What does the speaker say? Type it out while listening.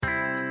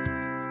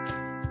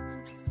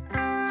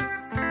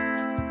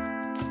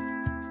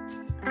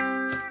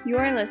You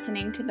are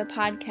listening to the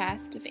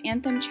podcast of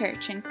Anthem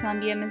Church in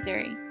Columbia,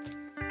 Missouri.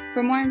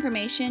 For more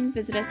information,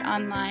 visit us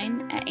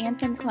online at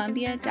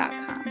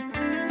anthemcolumbia.com.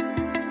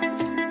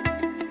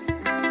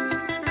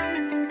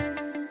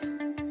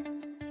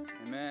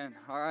 Amen.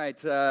 All right.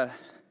 So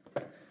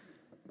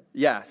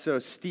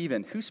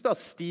Stephen. Who spells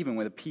Stephen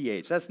with a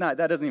PH? That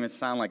doesn't even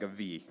sound like a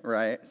V,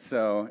 right?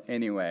 So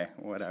anyway,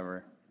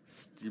 whatever.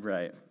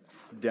 Right.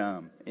 It's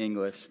dumb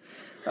English.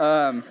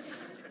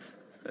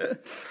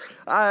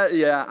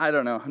 I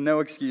don't know.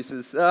 No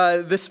excuses.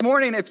 This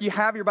morning, if you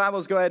have your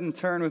Bibles, go ahead and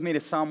turn with me to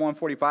Psalm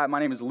 145. My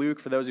name is Luke.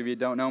 For those of you who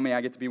don't know me,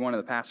 I get to be one of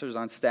the pastors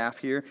on staff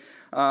here.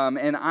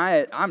 And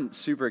I'm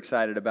super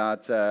excited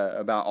about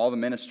all the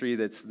ministry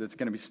that's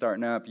going to be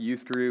starting up,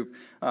 youth group.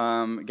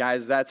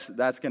 Guys, that's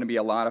going to be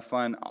a lot of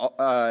fun.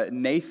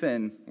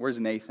 Nathan, where's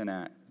Nathan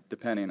at?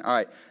 Depending. All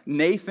right.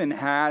 Nathan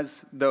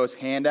has those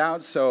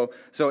handouts. So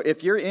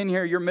if you're in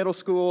here, you're middle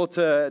school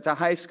to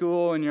high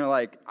school, and you're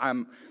like,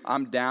 I'm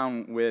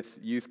down with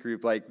youth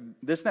group. Like,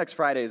 this next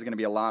Friday is going to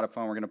be a lot of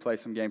fun. We're going to play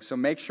some games. So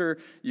make sure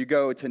you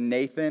go to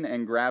Nathan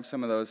and grab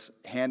some of those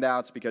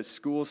handouts because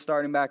school's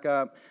starting back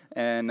up,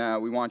 and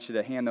we want you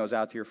to hand those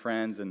out to your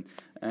friends, and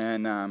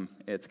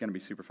it's going to be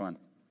super fun.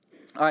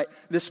 All right,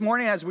 this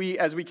morning as we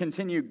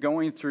continue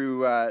going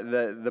through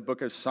the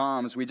book of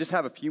Psalms, we just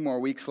have a few more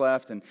weeks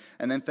left, and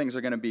then things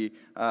are going to be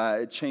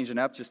changing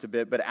up just a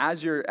bit. But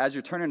as you're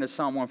turning to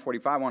Psalm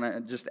 145, I want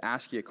to just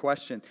ask you a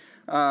question.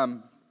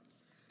 Have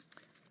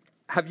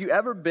you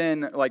ever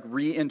been like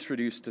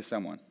reintroduced to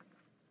someone?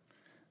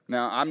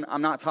 Now,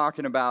 I'm not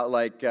talking about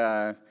like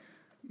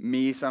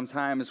me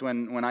sometimes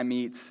when I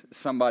meet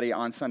somebody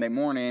on Sunday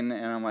morning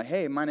and I'm like,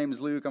 hey, my name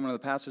is Luke, I'm one of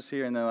the pastors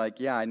here, and they're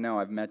like, yeah, I know,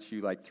 I've met you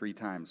like 3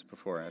 times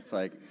before. It's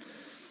like,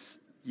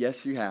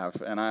 yes, you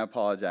have, and I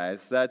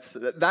apologize. That's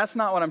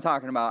not what I'm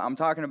talking about. I'm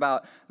talking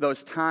about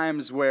those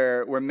times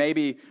where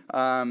maybe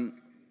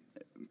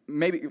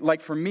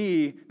like for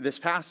me, this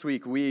past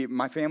week,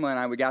 my family and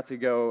I, we got to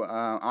go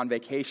on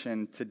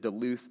vacation to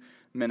Duluth,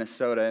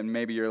 Minnesota, and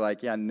maybe you're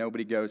like, yeah,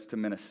 nobody goes to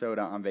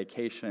Minnesota on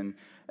vacation.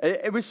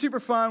 It was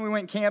super fun. We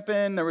went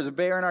camping. There was a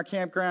bear in our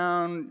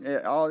campground.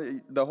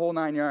 The whole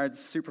 9 yards.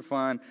 Super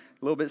fun.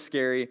 A little bit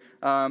scary.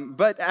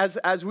 But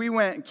as we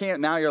went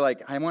camp, now you're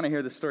like, I want to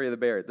hear the story of the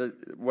bear.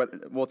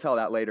 We'll tell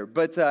that later.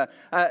 But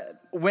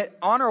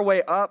on our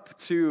way up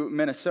to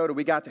Minnesota,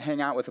 we got to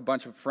hang out with a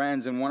bunch of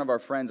friends, and one of our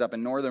friends up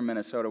in northern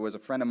Minnesota was a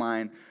friend of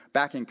mine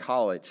back in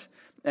college.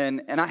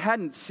 And I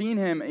hadn't seen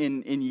him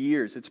in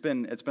years. It's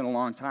been a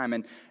long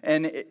time.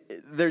 And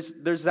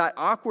there's that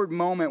awkward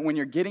moment when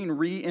you're getting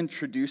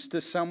reintroduced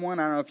to someone.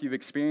 I don't know if you've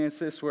experienced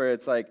this, where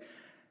it's like,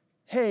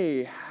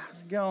 hey,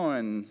 how's it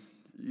going?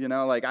 You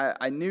know, like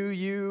I knew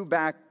you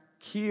back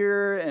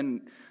here,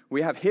 and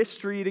we have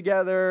history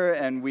together,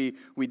 and we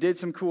did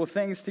some cool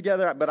things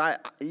together,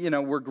 but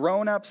we're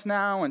grown-ups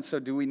now, and so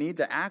do we need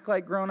to act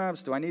like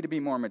grown-ups? Do I need to be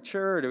more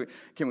mature?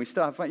 Can we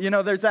still have fun?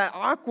 There's that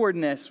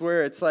awkwardness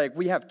where it's like,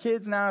 we have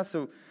kids now,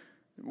 so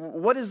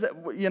what is that?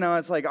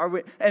 It's like, are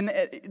we? And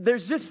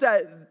there's just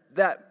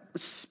that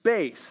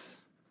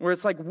space where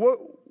it's like,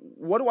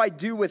 what do I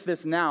do with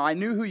this now? I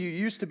knew who you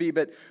used to be,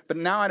 but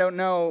now I don't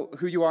know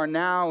who you are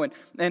now.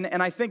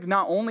 And I think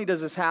not only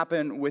does this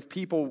happen with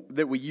people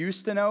that we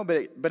used to know,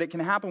 but it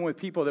can happen with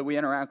people that we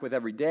interact with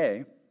every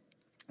day,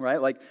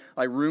 right? Like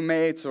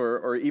roommates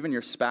or even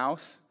your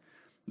spouse.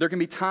 There can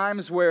be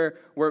times where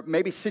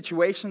maybe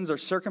situations or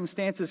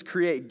circumstances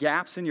create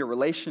gaps in your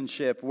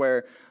relationship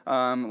where,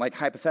 like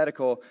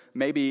hypothetical,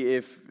 maybe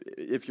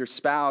if your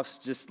spouse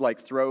just like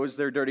throws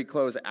their dirty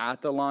clothes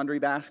at the laundry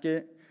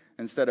basket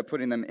instead of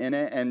putting them in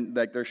it, and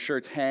like their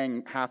shirts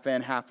hang half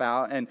in, half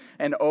out, and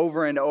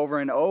over and over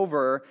and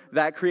over,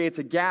 that creates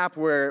a gap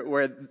where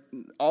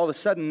all of a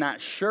sudden that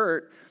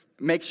shirt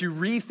makes you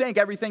rethink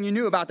everything you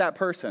knew about that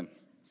person.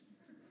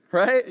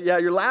 Right? Yeah,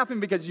 you're laughing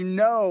because you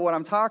know what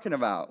I'm talking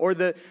about. Or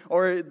the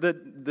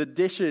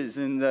dishes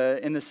in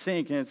the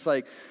sink, and it's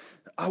like,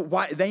 oh,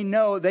 why they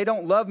know they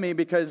don't love me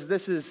because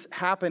this is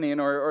happening,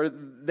 or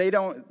they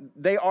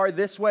are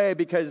this way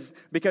because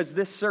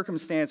this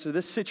circumstance or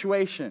this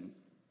situation.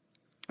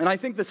 And I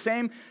think the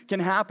same can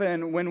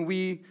happen when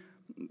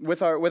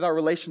with our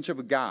relationship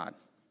with God.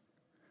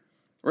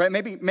 Right?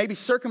 Maybe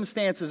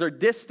circumstances or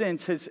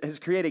distance has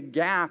created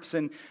gaps,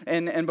 and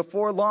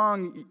before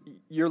long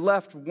you're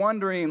left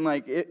wondering,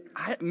 like,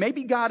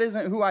 maybe God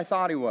isn't who I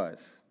thought he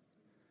was.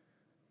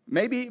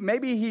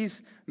 Maybe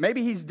he's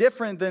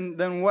different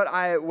than what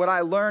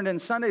I learned in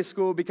Sunday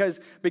school,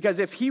 because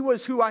if he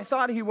was who I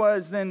thought he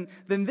was, then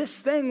this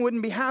thing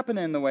wouldn't be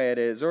happening the way it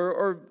is,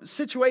 or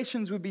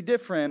situations would be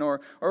different, or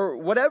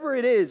whatever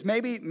it is.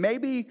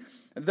 Maybe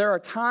there are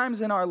times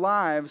in our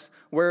lives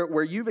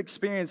where you've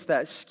experienced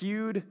that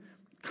skewed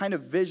kind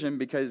of vision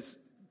because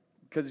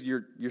of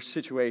your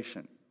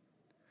situation.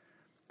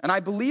 And I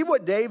believe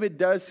what David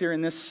does here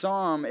in this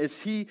psalm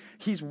is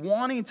he's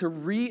wanting to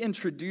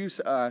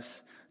reintroduce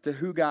us to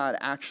who God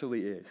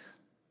actually is.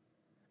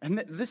 And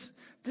this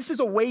is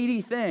a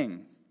weighty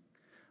thing.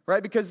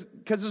 right? Because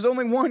there's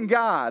only one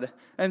God.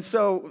 And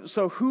so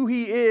who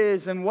he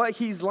is and what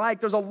he's like,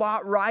 there's a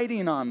lot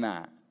riding on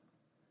that.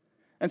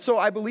 And so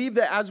I believe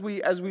that as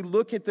we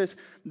look at this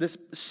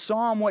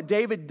psalm, what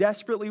David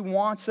desperately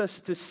wants us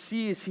to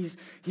see is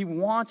he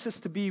wants us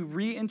to be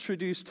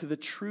reintroduced to the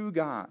true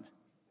God.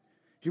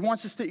 He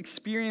wants us to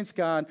experience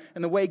God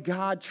in the way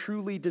God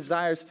truly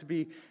desires to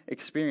be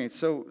experienced.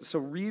 So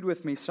read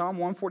with me Psalm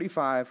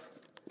 145.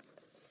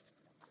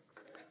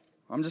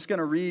 I'm just going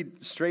to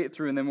read straight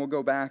through, and then we'll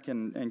go back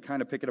and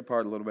kind of pick it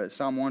apart a little bit.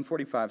 Psalm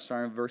 145,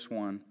 starting with verse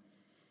 1.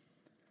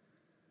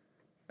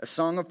 A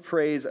song of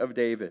praise of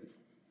David.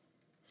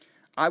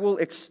 I will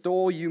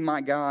extol you,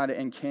 my God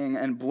and King,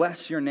 and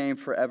bless your name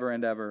forever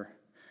and ever.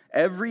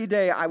 Every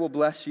day I will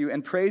bless you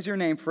and praise your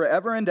name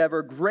forever and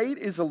ever. Great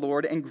is the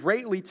Lord and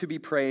greatly to be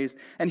praised,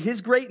 and his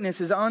greatness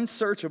is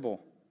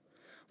unsearchable.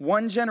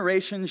 One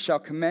generation shall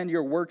commend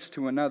your works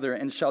to another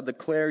and shall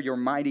declare your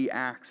mighty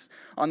acts.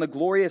 On the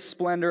glorious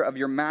splendor of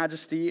your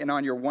majesty and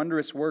on your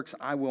wondrous works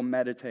I will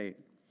meditate.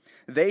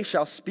 They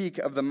shall speak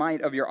of the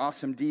might of your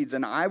awesome deeds,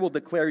 and I will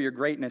declare your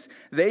greatness.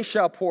 They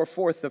shall pour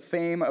forth the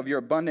fame of your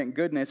abundant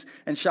goodness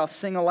and shall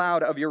sing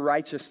aloud of your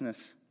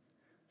righteousness.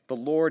 The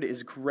Lord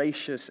is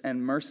gracious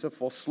and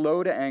merciful,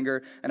 slow to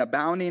anger, and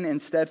abounding in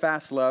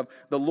steadfast love.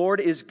 The Lord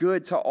is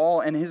good to all,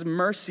 and his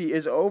mercy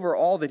is over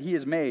all that he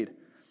has made.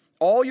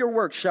 All your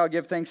works shall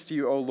give thanks to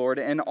you, O Lord,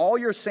 and all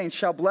your saints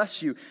shall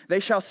bless you. They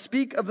shall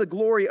speak of the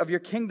glory of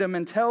your kingdom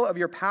and tell of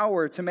your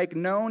power to make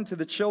known to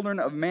the children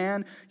of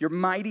man your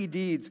mighty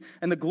deeds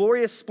and the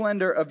glorious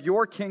splendor of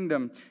your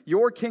kingdom.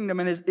 Your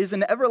kingdom is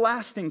an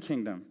everlasting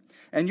kingdom,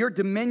 and your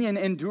dominion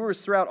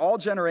endures throughout all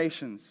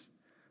generations.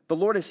 The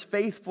Lord is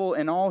faithful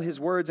in all his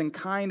words and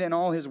kind in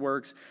all his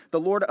works. The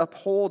Lord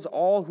upholds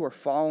all who are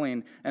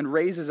falling and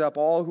raises up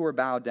all who are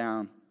bowed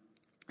down.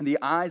 The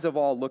eyes of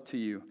all look to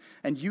you,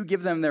 and you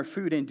give them their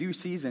food in due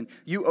season.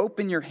 You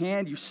open your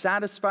hand, you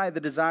satisfy the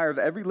desire of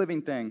every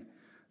living thing.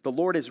 The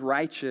Lord is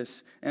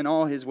righteous in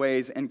all his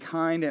ways and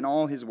kind in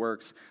all his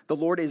works. The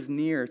Lord is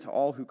near to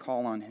all who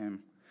call on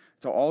him,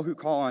 to all who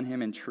call on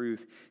him in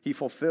truth. He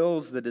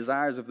fulfills the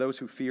desires of those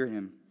who fear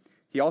him.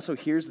 He also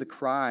hears the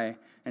cry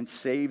and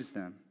saves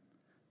them.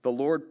 The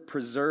Lord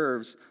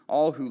preserves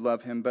all who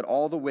love him, but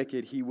all the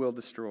wicked he will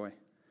destroy.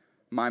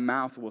 My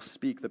mouth will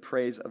speak the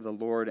praise of the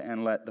Lord,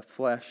 and let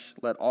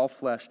all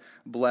flesh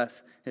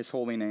bless his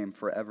holy name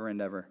forever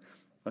and ever.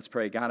 Let's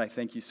pray. God, I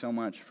thank you so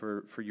much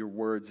for your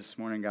words this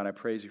morning. God, I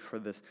praise you for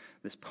this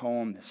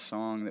poem, this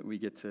song that we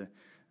get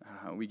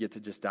to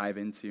just dive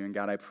into. And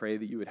God, I pray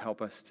that you would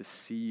help us to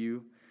see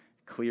you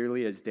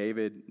clearly as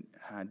David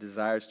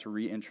desires to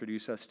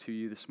reintroduce us to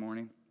you this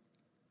morning.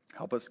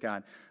 Help us,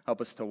 God.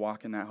 Help us to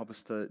walk in that. Help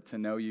us to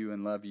know you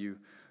and love you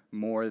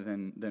more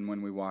than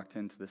when we walked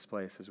into this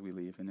place as we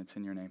leave. And it's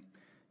in your name.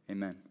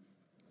 Amen.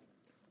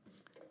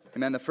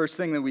 Amen. The first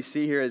thing that we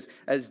see here is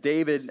as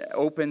David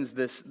opens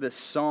this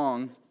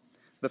song,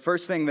 the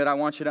first thing that I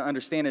want you to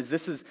understand is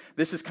this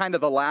is kind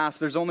of the last.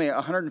 There's only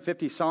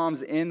 150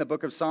 Psalms in the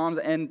book of Psalms,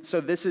 and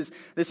so this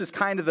is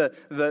kind of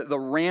the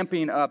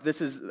ramping up. This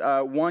is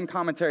one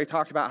commentary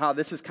talked about how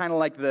this is kind of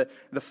like the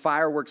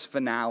fireworks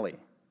finale.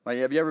 Like,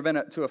 have you ever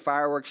been to a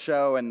fireworks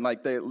show and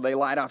like they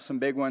light off some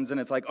big ones and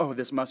it's like, oh,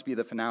 this must be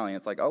the finale. And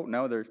it's like, oh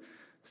no, they're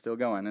still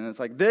going. And it's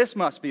like, this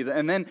must be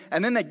and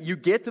then you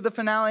get to the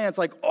finale and it's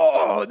like,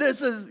 oh,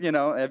 this is,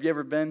 have you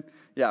ever been?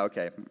 Yeah,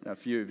 okay, a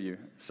few of you.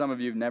 Some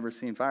of you have never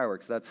seen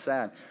fireworks. That's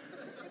sad.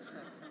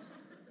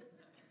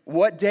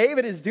 What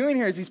David is doing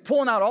here is he's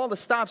pulling out all the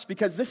stops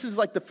because this is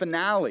like the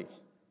finale.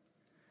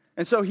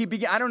 And so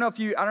I don't know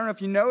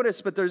if you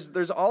noticed, but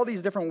there's all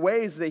these different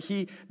ways that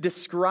he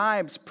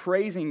describes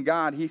praising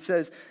God. He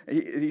says,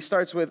 he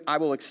starts with, I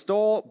will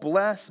extol,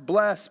 bless,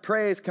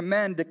 praise,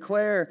 commend,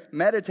 declare,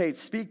 meditate,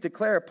 speak,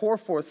 declare, pour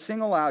forth,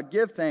 sing aloud,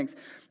 give thanks,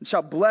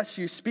 shall bless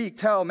you, speak,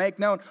 tell, make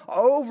known.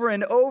 Over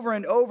and over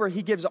and over,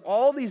 he gives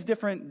all these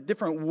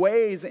different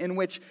ways in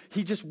which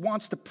he just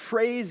wants to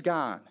praise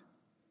God.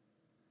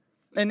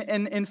 And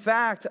in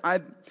fact,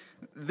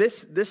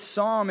 this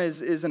psalm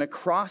is an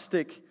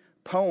acrostic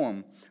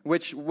poem,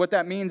 which what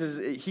that means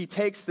is he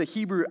takes the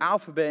Hebrew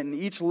alphabet, and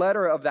each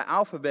letter of the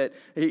alphabet,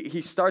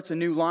 he starts a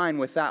new line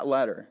with that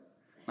letter.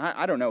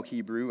 I don't know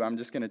Hebrew. I'm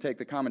just going to take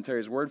the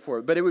commentary's word for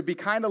it. But it would be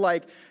kind of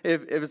like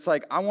if it's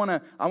like I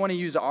want to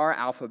use our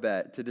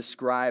alphabet to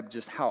describe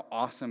just how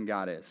awesome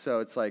God is.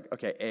 So it's like,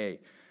 okay,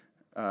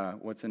 A.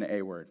 What's an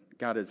A word?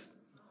 God is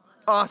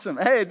awesome.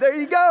 Hey, there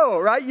you go,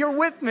 right? You're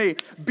with me.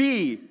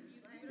 B.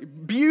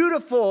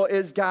 Beautiful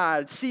is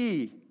God.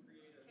 C.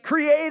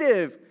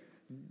 Creative.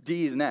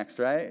 D is next,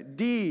 right?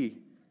 D.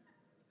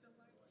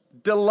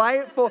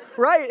 Delightful.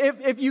 Right?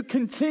 If you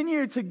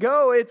continue to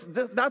go,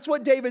 that's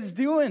what David's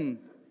doing.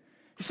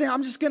 He's saying,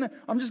 I'm just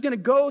gonna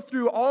go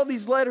through all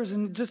these letters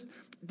and just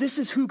this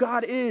is who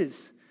God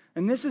is.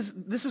 And this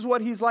is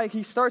what he's like.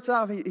 He starts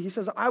off, he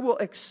says, I will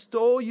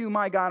extol you,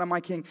 my God and my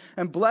King,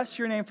 and bless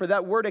your name. For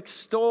that word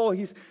extol,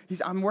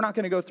 we're not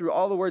going to go through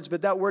all the words,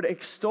 but that word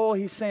extol,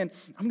 he's saying,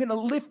 I'm going to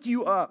lift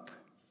you up.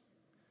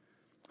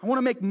 I want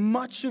to make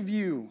much of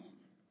you.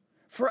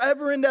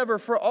 forever and ever,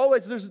 for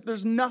always.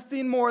 There's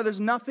nothing more. There's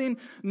nothing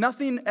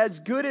as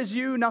good as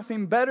you,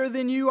 nothing better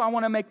than you. I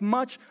want to make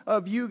much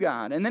of you,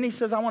 God. And then he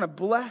says, I want to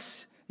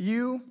bless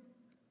you.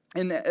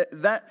 And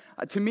that,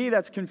 to me,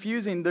 that's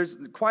confusing. There's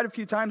quite a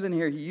few times in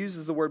here he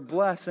uses the word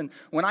bless. And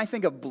when I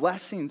think of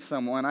blessing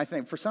someone, I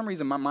think, for some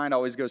reason, my mind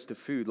always goes to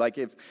food. Like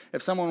if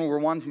someone were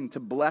wanting to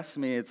bless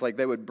me, it's like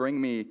they would bring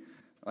me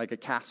like a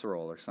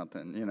casserole or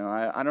something. You know,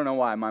 I don't know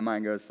why my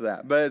mind goes to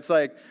that. But it's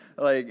like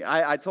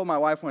I told my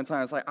wife one time,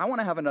 I was like, I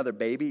want to have another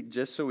baby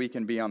just so we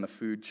can be on the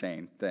food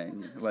chain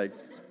thing. Like,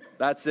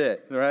 that's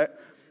it, right?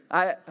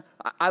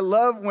 I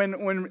love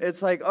when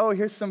it's like, oh,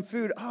 here's some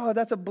food. Oh,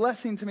 that's a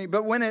blessing to me.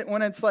 But when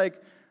it's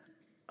like,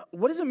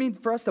 what does it mean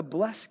for us to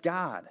bless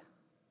God?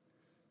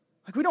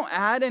 Like, we don't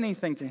add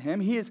anything to him.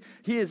 He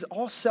is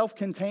all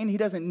self-contained. He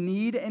doesn't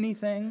need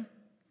anything.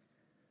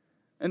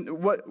 And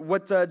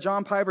what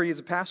John Piper, he's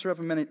a pastor up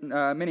in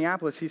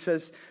Minneapolis, he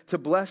says to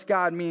bless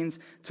God means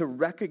to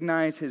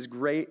recognize his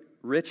great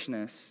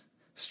richness,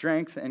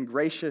 strength, and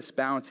gracious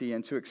bounty,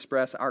 and to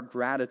express our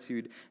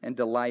gratitude and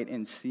delight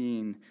in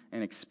seeing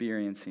and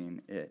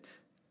experiencing it.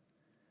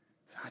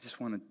 So I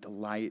just want to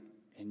delight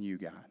in you,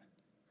 God.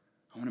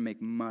 I want to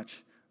make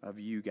much of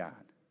you, God.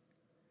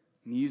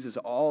 And he uses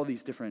all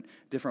these different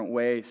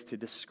ways to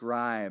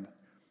describe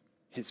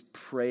his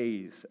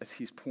praise as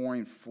he's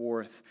pouring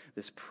forth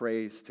this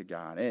praise to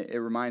God. It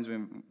reminds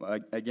me,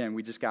 again,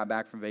 we just got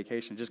back from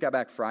vacation. Just got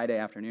back Friday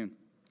afternoon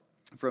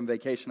from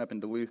vacation up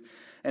in Duluth.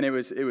 And it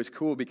was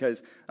cool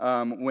because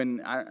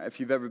if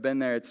you've ever been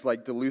there, it's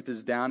like Duluth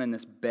is down in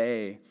this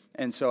bay.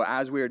 And so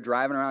as we were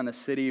driving around the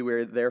city, we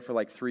were there for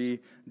like 3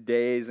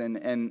 days.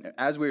 And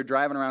as we were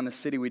driving around the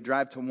city, we'd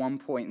drive to one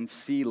point and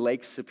see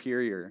Lake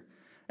Superior.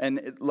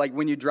 And like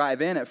when you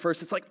drive in, at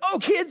first it's like, oh,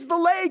 kids, the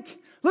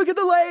lake. Look at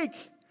the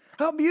lake.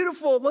 How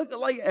beautiful. Look,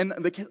 like, and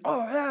the kids,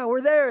 oh, yeah, we're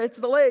there. It's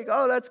the lake.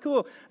 Oh, that's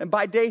cool. And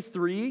by day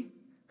 3,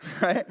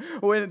 right,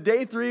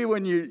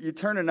 when you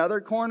turn another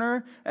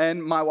corner,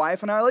 and my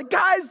wife and I are like,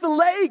 guys, the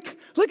lake.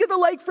 Look at the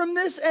lake from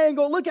this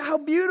angle. Look at how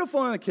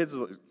beautiful. And the kids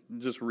are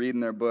just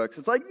reading their books.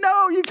 It's like,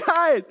 no, you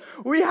guys,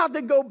 we have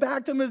to go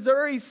back to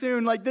Missouri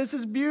soon. Like, this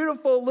is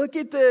beautiful. Look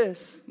at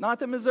this. Not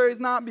that Missouri's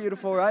not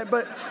beautiful, right?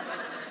 But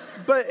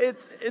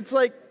it's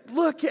like,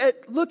 look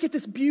at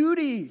this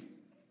beauty.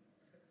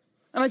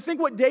 And I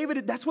think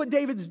that's what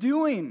David's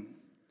doing.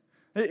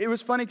 It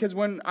was funny because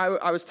when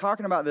I was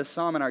talking about this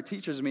psalm in our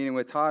teachers meeting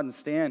with Todd and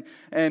Stan,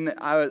 and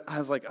I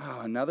was like,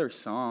 oh, another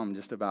psalm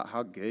just about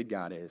how good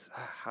God is.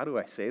 How do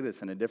I say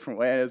this in a different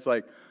way? And it's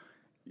like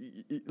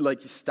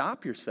you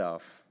stop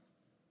yourself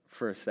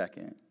for a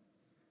second.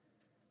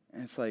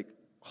 And it's like,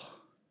 oh,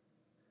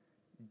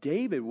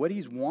 David, what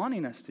he's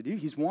wanting us to do,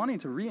 he's wanting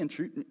to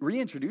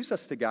reintroduce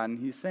us to God. And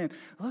he's saying,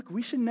 look,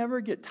 we should never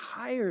get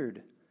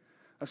tired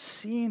of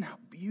seeing how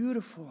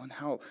beautiful and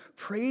how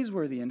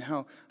praiseworthy and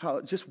how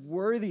just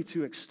worthy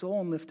to extol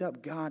and lift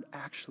up God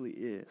actually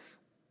is.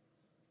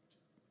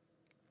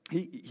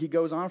 He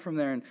goes on from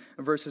there in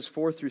verses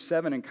 4 through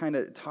 7 and kind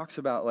of talks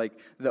about like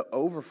the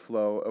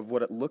overflow of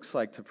what it looks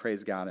like to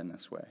praise God in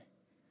this way.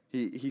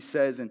 He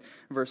says in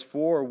verse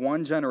 4,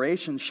 one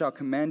generation shall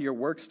commend your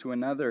works to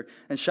another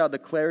and shall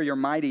declare your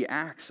mighty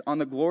acts. On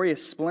the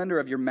glorious splendor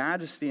of your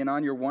majesty and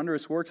on your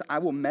wondrous works I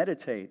will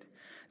meditate.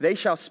 They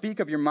shall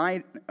speak of your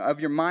might, of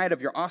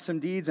your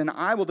awesome deeds, and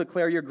I will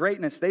declare your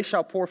greatness. They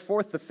shall pour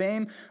forth the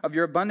fame of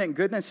your abundant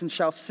goodness and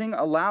shall sing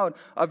aloud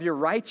of your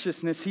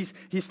righteousness.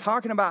 He's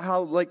talking about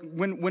how, like,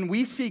 when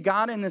we see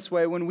God in this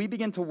way, when we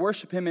begin to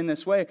worship him in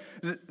this way,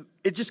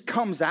 it just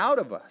comes out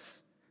of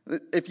us.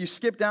 If you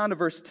skip down to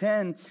verse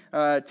 10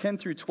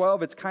 through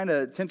 12, it's kind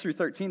of 10 through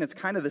 13, it's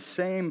kind of the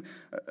same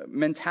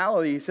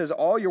mentality. He says,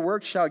 all your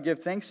works shall give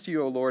thanks to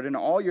you, O Lord, and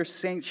all your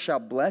saints shall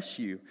bless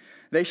you.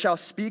 They shall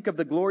speak of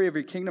the glory of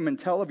your kingdom and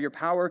tell of your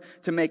power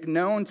to make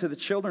known to the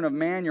children of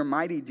man your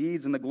mighty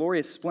deeds and the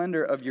glorious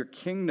splendor of your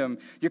kingdom.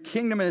 Your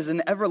kingdom is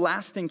an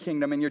everlasting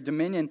kingdom, and your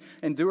dominion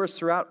endures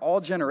throughout all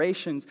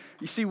generations.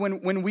 You see,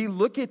 when we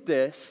look at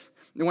this,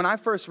 when I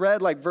first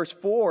read like verse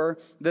 4,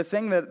 the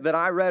thing that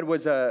I read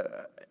was,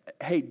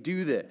 hey,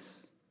 do this.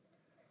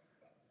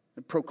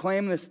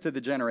 Proclaim this to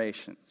the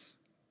generations.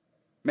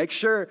 Make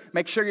sure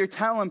you're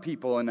telling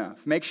people enough.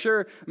 Make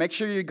sure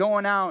you're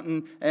going out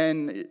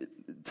and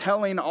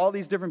telling all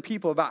these different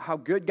people about how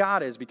good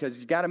God is, because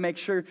you got to make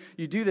sure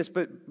you do this.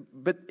 But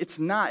it's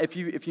not. If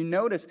you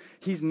notice,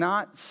 he's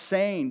not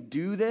saying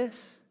do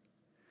this.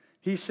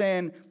 He's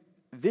saying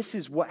this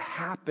is what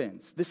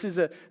happens. This is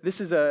a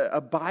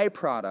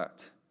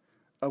byproduct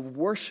of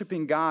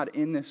worshiping God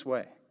in this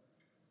way.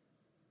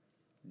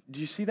 Do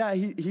you see that?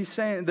 He's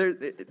saying there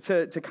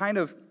to kind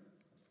of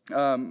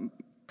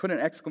put an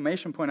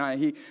exclamation point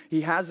on it.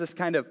 He has this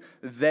kind of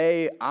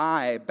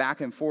I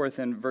back and forth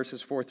in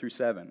verses 4 through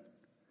 7.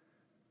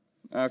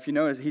 If you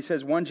notice, he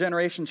says, one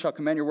generation shall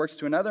commend your works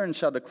to another and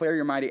shall declare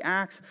your mighty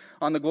acts.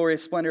 On the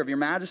glorious splendor of your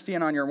majesty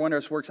and on your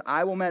wondrous works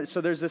I will meditate. So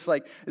there's this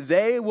like,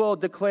 they will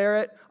declare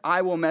it,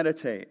 I will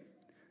meditate.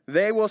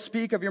 They will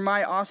speak of your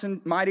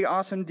mighty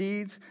awesome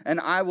deeds, and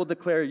I will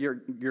declare your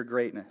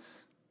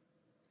greatness.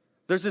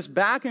 There's this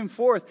back and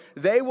forth.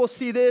 They will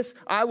see this,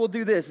 I will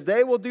do this.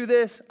 They will do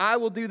this, I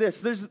will do this.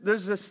 There's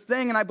this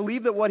thing, and I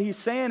believe that what he's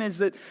saying is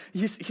that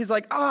he's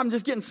like, oh, I'm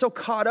just getting so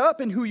caught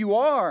up in who you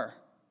are.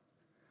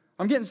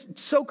 I'm getting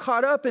so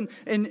caught up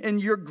in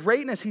your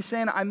greatness. He's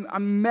saying,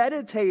 I'm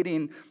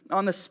meditating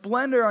on the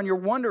splendor, on your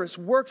wondrous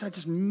works. I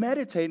just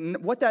meditate.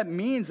 And what that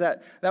means,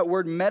 that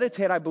word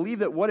meditate, I believe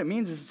that what it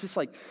means is just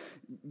like,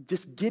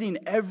 just getting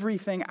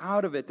everything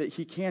out of it that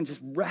he can, just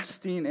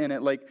resting in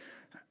it. Like,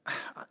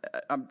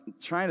 I'm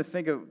trying to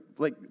think of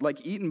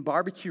like eating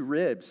barbecue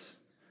ribs.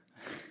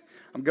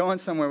 I'm going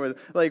somewhere with,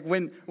 like,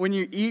 when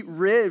you eat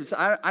ribs,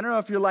 I don't know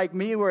if you're like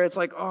me, where it's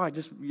like, oh, I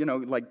just,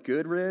 like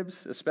good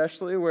ribs,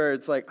 especially, where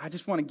it's like, I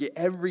just want to get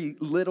every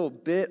little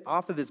bit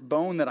off of this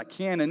bone that I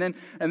can. And then,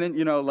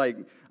 like,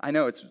 I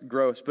know it's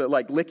gross, but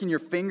like licking your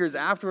fingers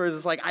afterwards,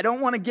 it's like, I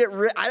don't want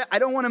to I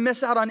don't want to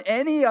miss out on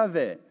any of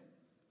it.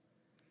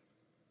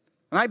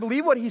 And I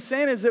believe what he's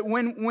saying is that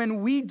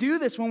when we do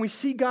this, when we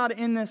see God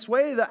in this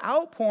way, the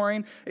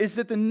outpouring is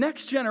that the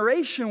next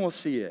generation will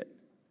see it.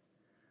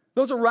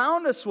 Those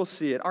around us will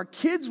see it. Our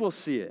kids will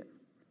see it.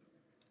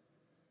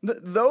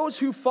 Those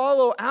who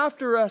follow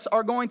after us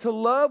are going to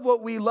love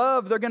what we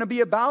love. They're going to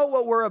be about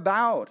what we're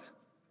about.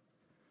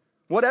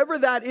 Whatever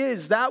that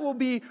is, that will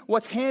be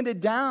what's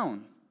handed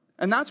down.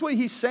 And that's what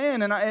he's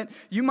saying. And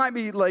you might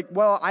be like,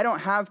 well, I don't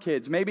have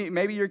kids.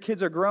 Maybe your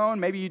kids are grown.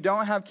 Maybe you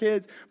don't have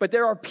kids. But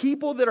there are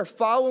people that are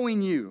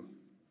following you.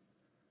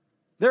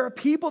 There are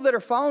people that are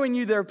following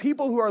you. There are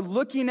people who are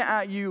looking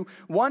at you,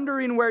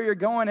 wondering where you're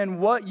going, and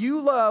what you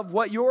love,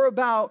 what you're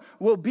about,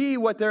 will be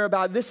what they're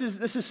about. This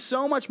is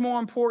so much more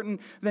important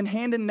than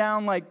handing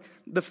down like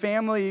the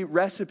family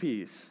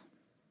recipes.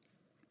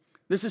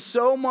 This is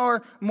so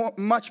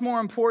much more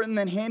important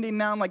than handing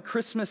down like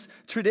Christmas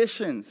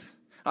traditions.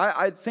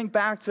 I think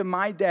back to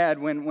my dad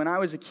when I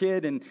was a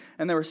kid, and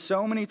there were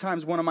so many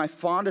times, one of my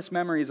fondest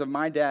memories of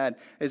my dad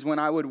is when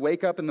I would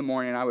wake up in the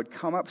morning, I would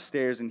come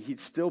upstairs, and he'd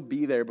still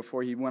be there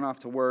before he went off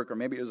to work, or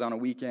maybe it was on a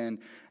weekend,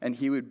 and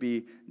he would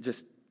be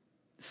just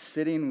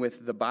sitting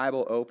with the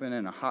Bible open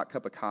and a hot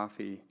cup of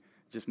coffee,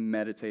 just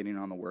meditating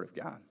on the Word of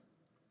God.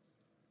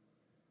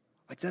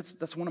 Like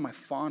that's one of my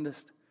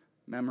fondest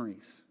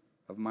memories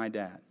of my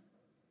dad.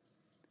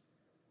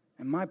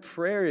 And my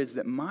prayer is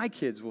that my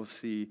kids will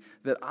see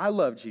that I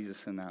love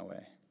Jesus in that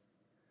way.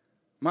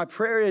 My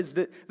prayer is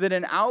that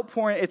an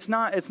outpouring, it's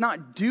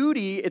not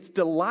duty, it's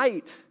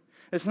delight.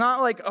 It's not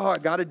like, oh, I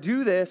got to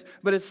do this,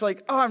 but it's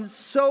like, oh, I'm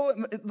so,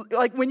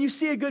 like when you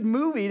see a good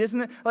movie,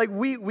 isn't it? Like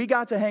we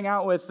got to hang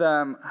out with,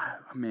 his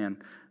name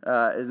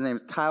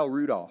is Kyle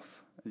Rudolph.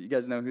 You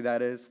guys know who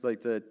that is?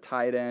 Like the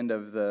tight end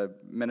of the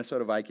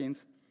Minnesota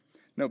Vikings.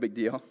 No big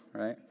deal,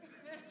 right?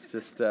 It's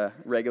just a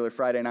regular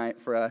Friday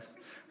night for us.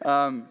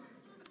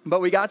 But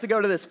we got to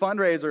go to this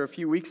fundraiser a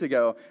few weeks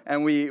ago,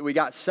 and we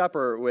got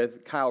supper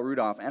with Kyle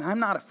Rudolph. And I'm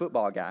not a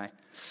football guy.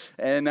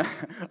 And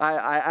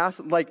I asked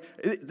him, like,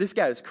 this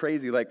guy is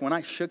crazy. Like, when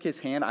I shook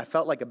his hand, I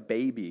felt like a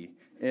baby.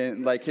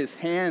 And, like, his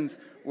hands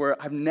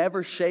I've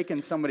never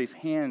shaken somebody's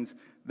hands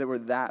that were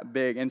that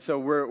big. And so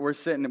we're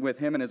sitting with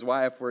him and his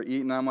wife, we're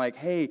eating. I'm like,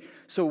 hey,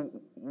 so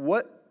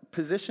what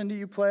position do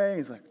you play?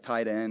 He's like,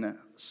 tight end.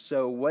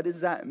 So what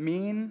does that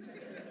mean?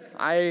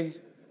 I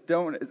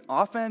don't,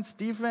 offense,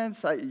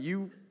 defense,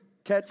 you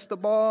catch the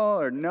ball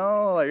or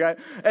no?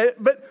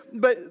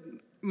 But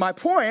my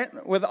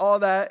point with all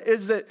that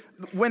is that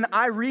when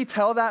I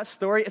retell that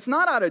story, it's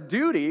not out of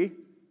duty.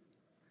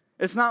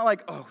 It's not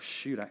like, oh,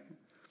 shoot, I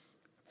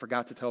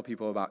forgot to tell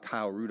people about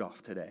Kyle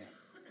Rudolph today.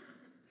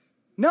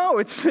 No,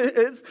 it's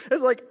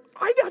like,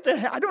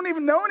 I don't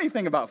even know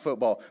anything about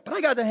football, but I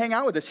got to hang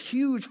out with this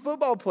huge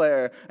football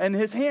player, and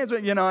his hands were,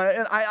 and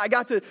I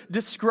got to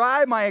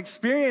describe my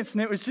experience,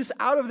 and it was just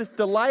out of this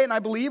delight. And I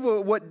believe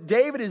what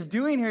David is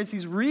doing here is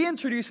he's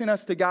reintroducing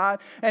us to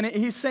God, and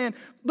he's saying,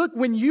 look,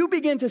 when you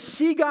begin to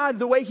see God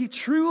the way he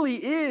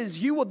truly is,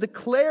 you will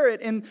declare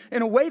it in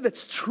a way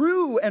that's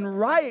true and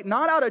right,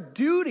 not out of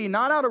duty,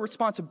 not out of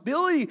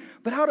responsibility,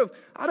 but out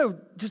of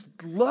just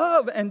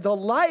love and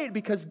delight,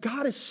 because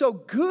God is so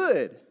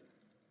good.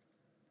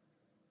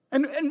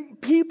 And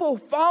people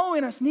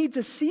following us need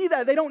to see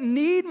that. They don't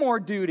need more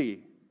duty.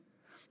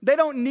 They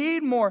don't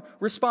need more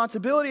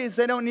responsibilities.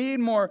 They don't need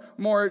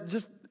more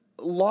just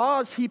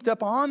laws heaped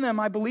up on them.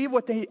 I believe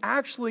what they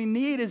actually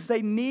need is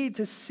they need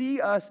to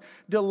see us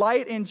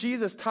delight in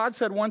Jesus. Todd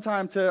said one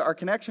time to our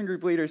connection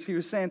group leaders, he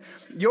was saying,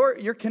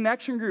 your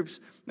connection groups,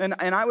 and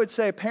I would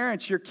say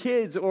parents, your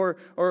kids, or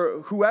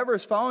whoever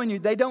is following you,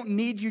 they don't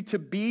need you to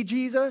be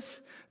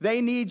Jesus. They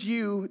need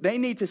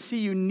to see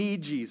you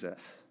need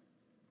Jesus.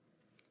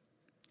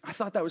 I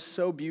thought that was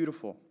so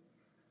beautiful.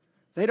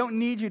 They don't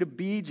need you to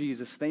be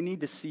Jesus. They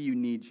need to see you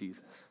need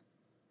Jesus.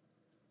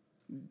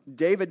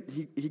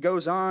 David, he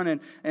goes on,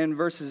 and in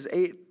verses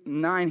 8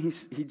 and 9,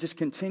 he just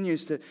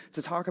continues to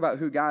talk about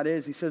who God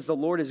is. He says, the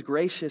Lord is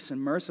gracious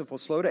and merciful,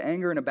 slow to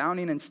anger and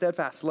abounding in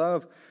steadfast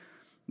love.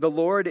 The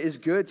Lord is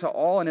good to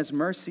all, and his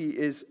mercy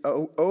is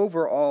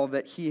over all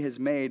that he has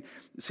made.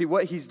 See,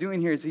 what he's doing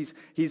here is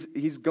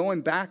he's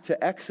going back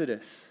to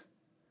Exodus.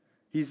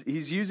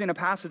 He's using a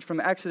passage from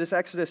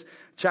Exodus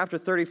chapter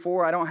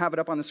 34. I don't have it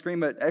up on the screen,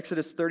 but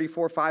Exodus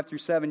 34, 5 through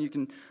 7. You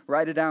can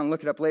write it down and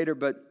look it up later.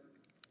 But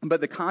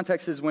the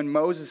context is when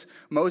Moses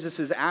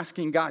is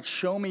asking God,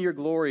 show me your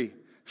glory.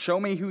 Show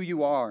me who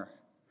you are.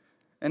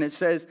 And it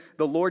says,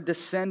 the Lord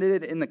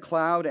descended in the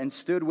cloud and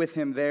stood with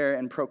him there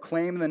and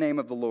proclaimed the name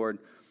of the Lord.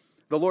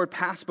 The Lord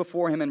passed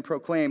before him and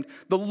proclaimed,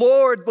 the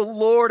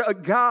Lord, a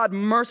God,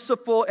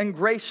 merciful and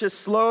gracious,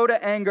 slow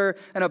to anger,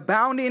 and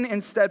abounding in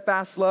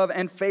steadfast love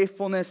and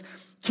faithfulness,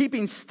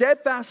 keeping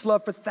steadfast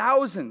love for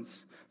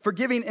thousands,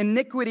 forgiving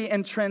iniquity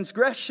and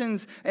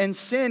transgressions and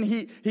sin.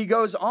 He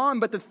goes on,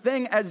 but the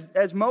thing,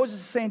 as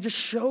Moses is saying, just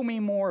show me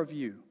more of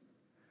you.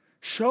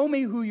 Show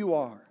me who you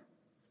are.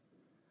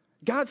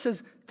 God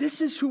says,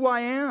 this is who I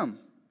am.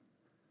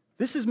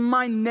 This is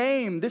my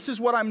name. This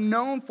is what I'm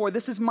known for.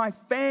 This is my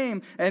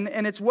fame. And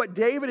it's what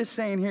David is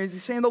saying here.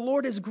 He's saying the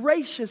Lord is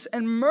gracious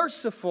and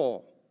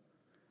merciful,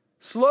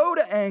 slow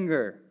to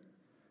anger.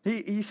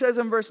 He says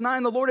in verse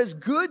 9, the Lord is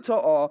good to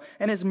all,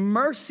 and his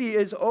mercy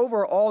is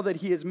over all that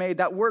he has made.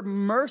 That word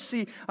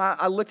mercy,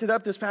 I looked it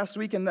up this past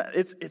week, and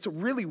it's a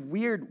really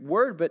weird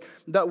word, but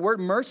that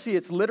word mercy,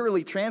 it's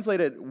literally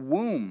translated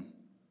womb.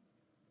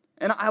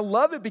 And I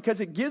love it because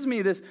it gives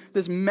me this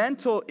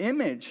mental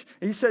image.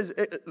 He says,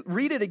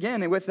 read it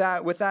again with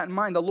that in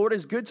mind. The Lord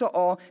is good to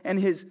all, and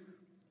his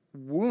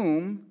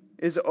womb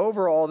is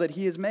over all that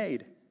he has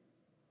made.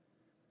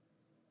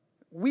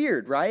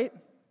 Weird, right?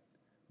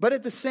 But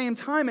at the same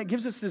time, it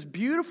gives us this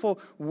beautiful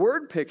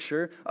word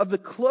picture of the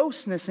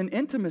closeness and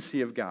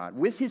intimacy of God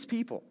with his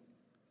people.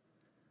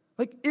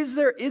 Like, is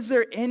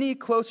there any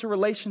closer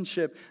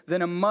relationship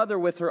than a mother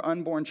with her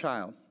unborn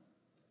child?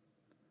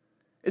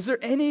 Is there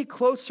any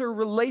closer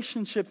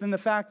relationship than the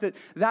fact that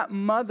that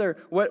mother,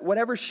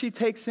 whatever she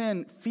takes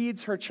in,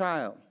 feeds her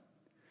child?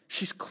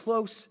 She's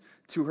close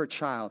to her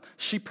child.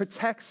 She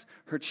protects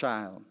her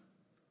child.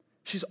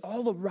 She's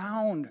all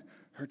around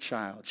her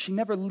child. She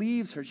never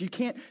leaves her. She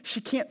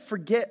can't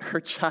forget her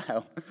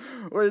child.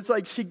 Or it's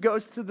like she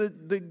goes to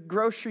the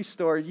grocery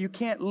store. You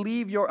can't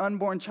leave your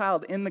unborn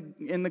child in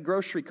the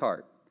grocery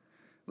cart.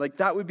 Like,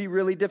 that would be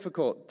really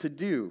difficult to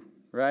do,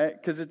 right?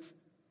 Because it's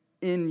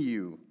in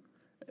you.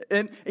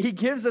 And he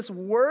gives this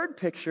word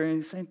picture, and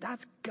he's saying,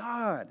 that's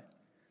God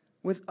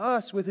with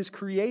us, with his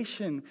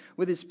creation,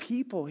 with his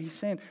people. He's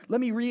saying, let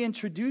me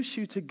reintroduce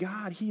you to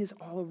God. He is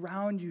all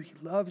around you. He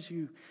loves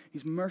you.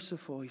 He's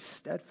merciful. He's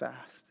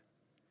steadfast.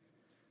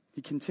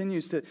 He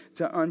continues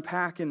to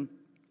unpack in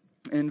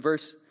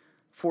verse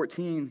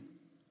 14.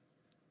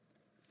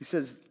 He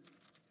says,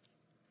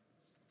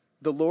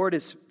 the Lord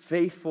is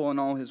faithful in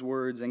all his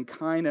words and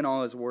kind in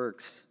all his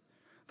works.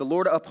 The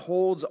Lord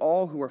upholds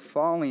all who are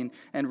falling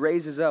and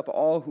raises up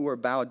all who are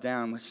bowed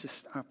down. Let's just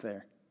stop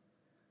there.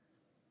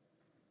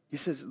 He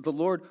says, the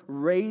Lord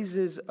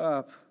raises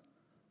up.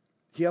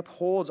 He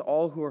upholds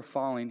all who are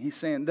falling. He's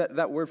saying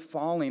that word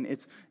falling,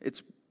 it's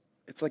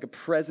like a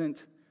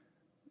present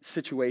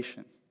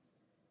situation.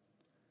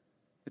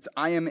 It's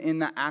I am in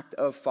the act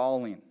of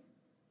falling.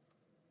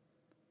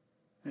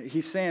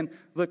 He's saying,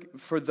 look,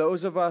 for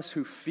those of us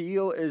who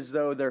feel as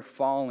though they're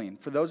falling,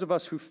 for those of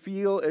us who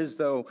feel as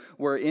though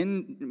we're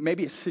in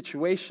maybe a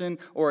situation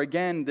or,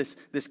 again, this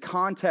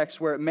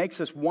context where it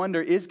makes us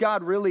wonder, is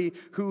God really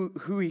who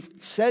he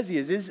says he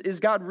is?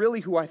 Is God really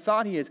who I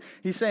thought he is?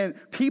 He's saying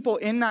people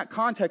in that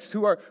context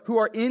who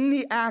are in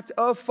the act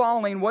of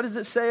falling, what does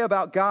it say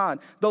about God?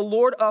 The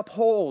Lord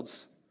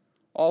upholds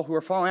all who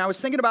are falling. I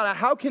was thinking about it.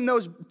 How can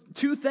those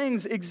two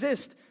things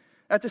exist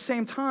at the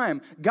same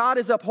time? God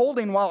is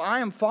upholding while I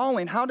am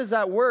falling. How does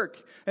that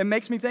work? It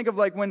makes me think of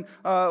like when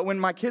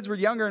my kids were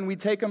younger and we'd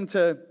take them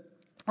to,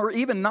 or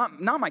even not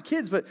my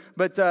kids,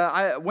 but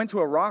I went to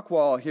a rock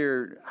wall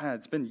here.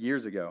 It's been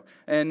years ago,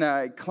 and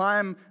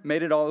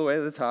made it all the way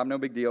to the top. No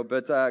big deal,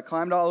 but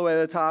climbed all the way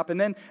to the top,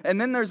 and then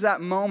there's that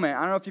moment.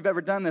 I don't know if you've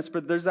ever done this,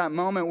 but there's that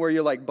moment where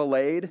you're like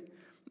belayed,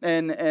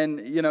 and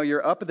you know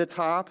you're up at the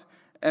top,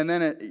 and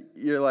then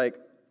you're like,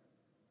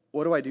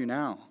 what do I do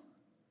now?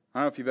 I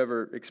don't know if you've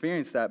ever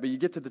experienced that, but you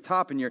get to the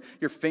top and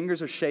your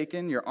fingers are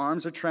shaking, your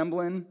arms are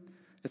trembling.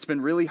 It's been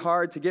really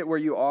hard to get where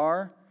you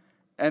are.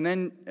 And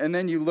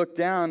then you look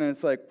down and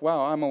it's like,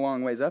 wow, I'm a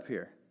long ways up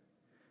here.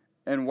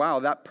 And wow,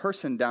 that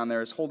person down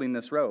there is holding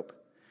this rope.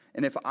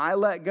 And if I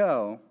let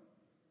go,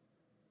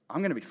 I'm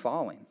going to be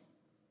falling.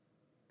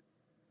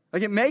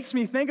 Like, it makes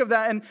me think of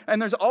that.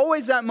 And there's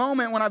always that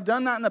moment when I've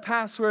done that in the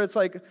past where it's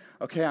like,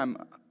 okay, I'm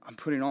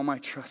putting all my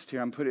trust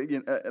here. I'm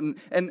putting,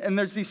 and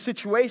there's these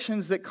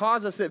situations that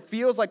cause us, it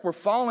feels like we're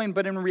falling,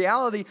 but in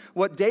reality,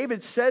 what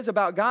David says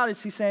about God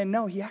is he's saying,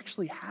 no, he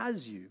actually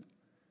has you.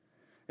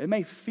 It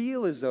may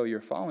feel as though you're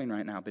falling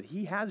right now, but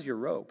he has your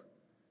rope.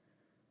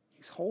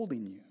 He's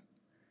holding you.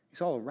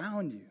 He's all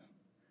around you.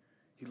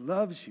 He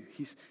loves you.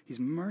 He's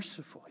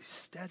merciful. He's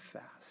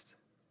steadfast.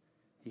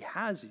 He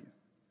has you.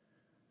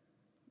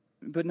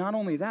 But not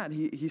only that,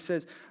 he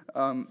says,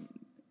 the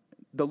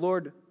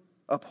Lord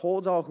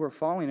upholds all who are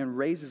falling and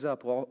raises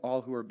up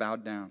all who are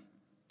bowed down.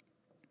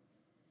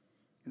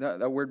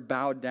 That word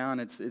bowed down,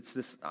 it's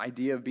this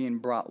idea of being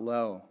brought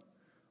low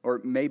Or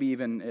maybe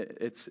even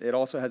it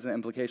also has the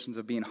implications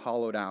of being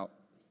hollowed out.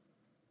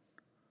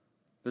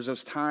 There's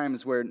those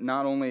times where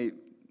not only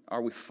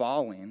are we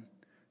falling,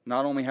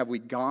 not only have we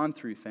gone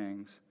through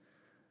things,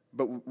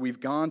 but we've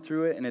gone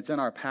through it and it's in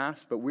our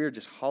past, but we're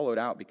just hollowed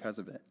out because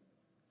of it.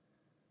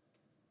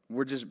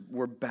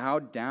 We're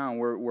bowed down.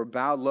 We're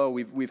bowed low.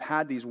 We've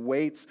had these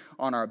weights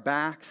on our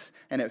backs,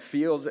 and it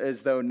feels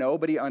as though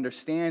nobody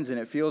understands, and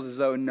it feels as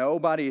though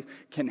nobody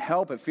can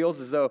help. It feels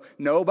as though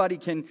nobody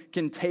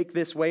can take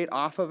this weight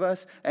off of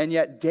us. And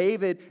yet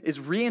David is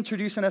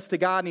reintroducing us to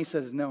God, and he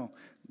says, no,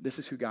 this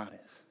is who God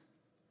is.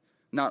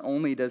 Not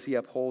only does he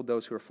uphold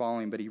those who are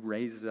falling, but he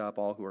raises up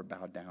all who are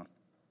bowed down.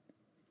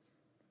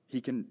 He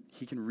can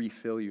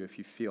refill you if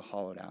you feel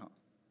hollowed out.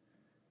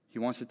 He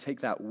wants to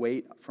take that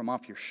weight from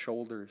off your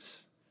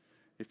shoulders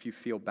if you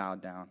feel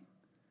bowed down,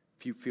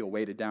 if you feel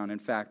weighted down. In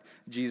fact,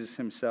 Jesus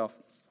himself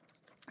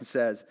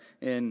says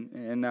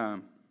in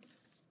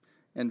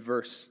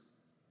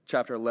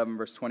chapter 11,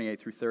 verse 28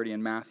 through 30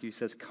 in Matthew, he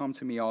says, "Come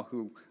to me, all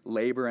who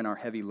labor and are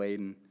heavy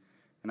laden,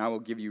 and I will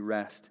give you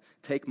rest.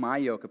 Take my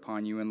yoke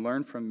upon you and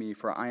learn from me,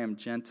 for I am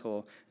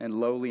gentle and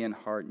lowly in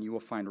heart, and you will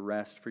find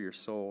rest for your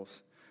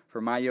souls.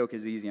 For my yoke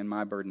is easy and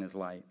my burden is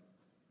light."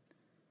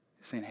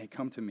 He's saying, hey,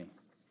 come to me.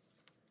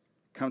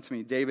 Come to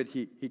me. David,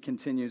 he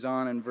continues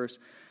on in verse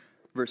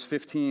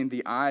 15.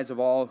 "The eyes of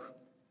all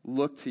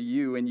look to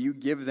you, and you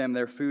give them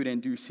their food in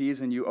due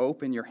season. You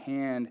open your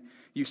hand.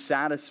 You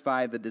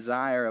satisfy the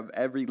desire of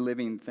every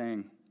living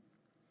thing."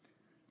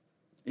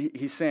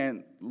 He's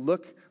saying,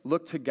 look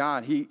to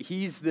God.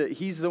 He's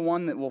the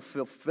one that will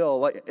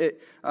fulfill.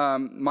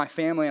 My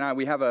family and I,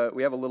 we have a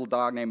little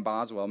dog named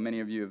Boswell. Many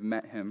of you have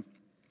met him.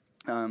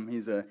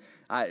 He's a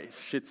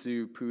Shih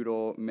Tzu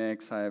poodle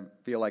mix. I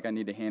feel like I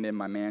need to hand in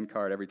my man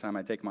card every time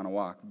I take him on a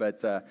walk.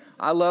 But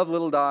I love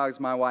little dogs.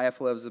 My wife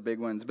loves the big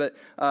ones. But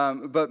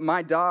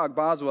my dog,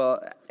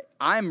 Boswell,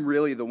 I'm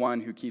really the one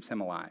who keeps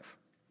him alive.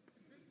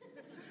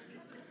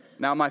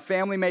 Now, my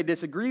family may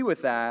disagree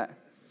with that,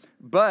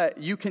 but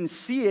you can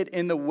see it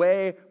in the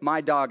way my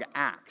dog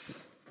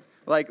acts.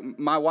 Like,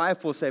 my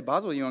wife will say,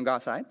 "Boswell, you want to go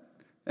outside?"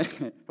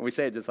 We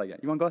say it just like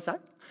that. "You want to go outside?"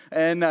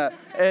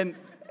 And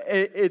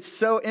it's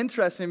so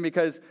interesting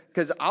because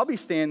I'll be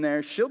standing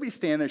there, she'll be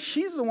standing there.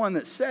 She's the one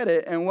that said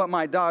it, and what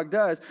my dog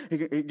does, he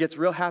gets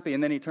real happy,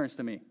 and then he turns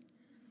to me.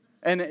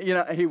 And,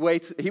 he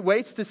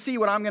waits to see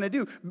what I'm going to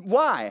do.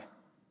 Why?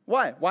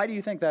 Why do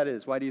you think that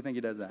is? Why do you think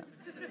he does that?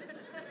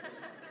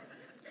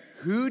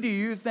 Who do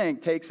you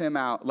think takes him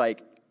out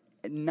like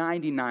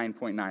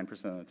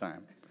 99.9% of the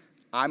time?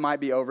 I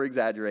might be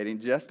over-exaggerating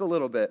just a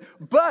little bit.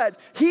 But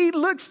he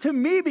looks to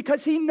me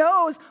because he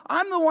knows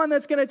I'm the one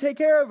that's going to take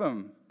care of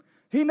him.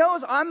 He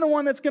knows I'm the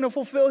one that's going to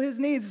fulfill his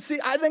needs. See,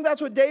 I think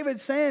that's what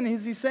David's saying.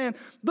 He's saying,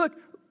 look,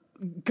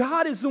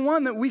 God is the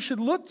one that we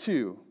should look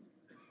to.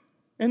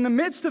 In the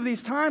midst of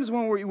these times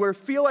when we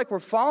feel like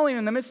we're falling,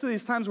 in the midst of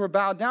these times we're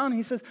bowed down,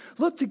 he says,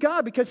 look to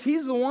God because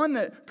he's the one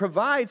that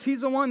provides.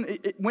 He's the one,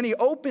 when he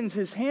opens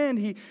his hand,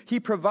 he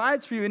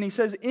provides for you. And he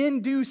says, in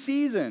due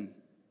season.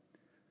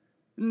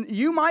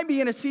 You might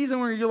be in a season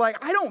where you're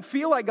like, I don't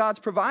feel like God's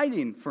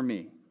providing for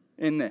me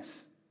in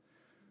this.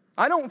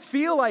 I don't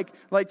feel like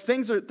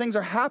things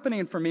are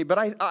happening for me, but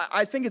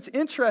I think it's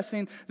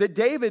interesting that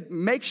David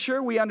makes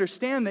sure we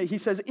understand that he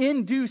says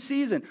in due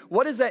season.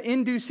 What does that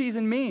in due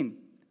season mean?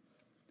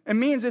 It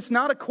means it's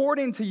not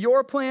according to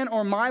your plan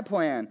or my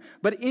plan,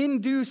 but in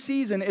due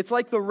season. It's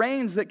like the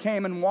rains that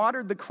came and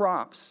watered the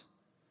crops.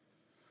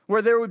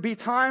 Where there would be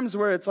times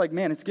where it's like,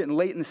 man, it's getting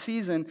late in the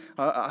season.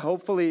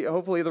 Hopefully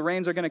the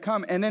rains are going to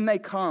come. And then they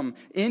come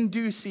in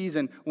due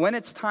season. When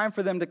it's time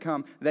for them to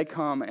come, they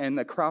come and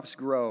the crops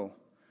grow.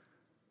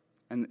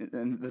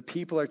 And the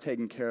people are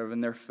taken care of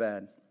and they're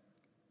fed.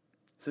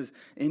 It says,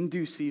 in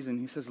due season,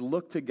 he says,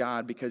 look to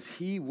God because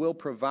he will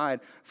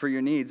provide for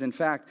your needs. In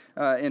fact,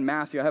 in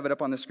Matthew, I have it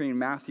up on the screen,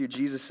 Matthew,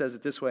 Jesus says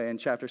it this way in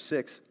chapter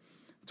 6,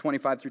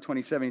 25 through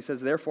 27. He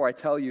says, therefore I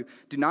tell you,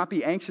 do not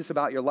be anxious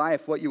about your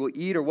life, what you will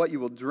eat or what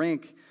you will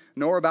drink,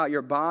 nor about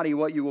your body,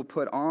 what you will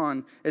put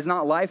on. Is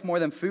not life more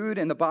than food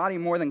and the body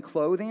more than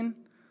clothing?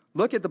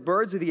 Look at the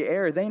birds of the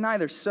air. They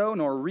neither sow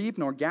nor reap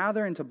nor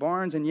gather into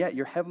barns, and yet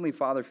your heavenly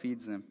Father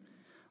feeds them.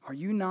 Are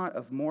you not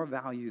of more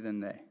value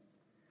than they?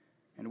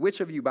 And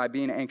which of you, by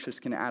being anxious,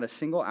 can add a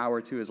single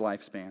hour to his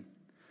lifespan?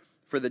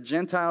 For the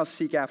Gentiles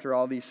seek after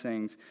all these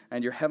things,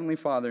 and your heavenly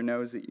Father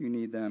knows that you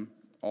need them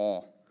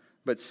all.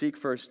 But seek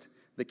first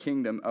the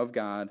kingdom of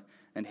God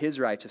and his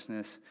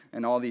righteousness,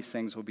 and all these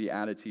things will be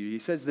added to you. He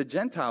says the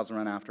Gentiles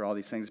run after all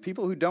these things.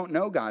 People who don't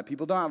know God,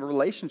 people who don't have a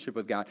relationship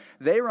with God,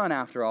 they run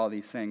after all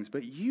these things.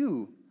 But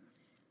you,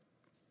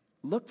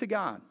 look to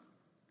God.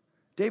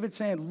 David's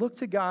saying, look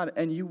to God,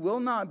 and you will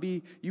not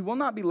be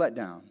let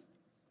down.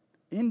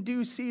 In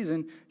due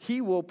season,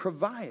 he will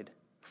provide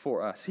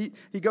for us.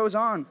 He goes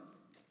on.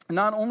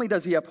 Not only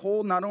does he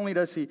uphold, not only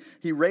does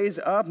he raise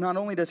up, not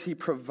only does he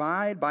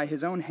provide by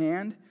his own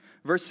hand.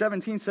 Verse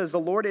 17 says, the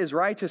Lord is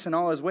righteous in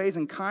all his ways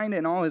and kind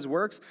in all his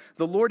works.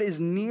 The Lord is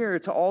near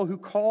to all who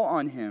call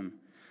on him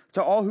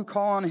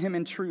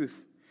in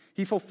truth.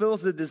 He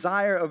fulfills the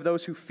desire of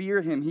those who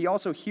fear him. He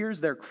also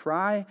hears their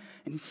cry,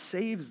 and he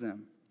saves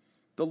them.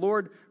 The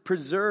Lord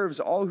preserves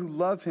all who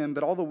love him,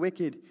 but all the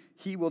wicked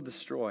he will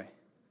destroy.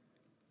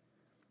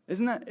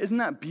 Isn't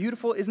that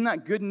beautiful? Isn't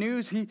that good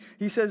news?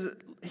 He says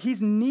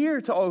he's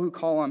near to all who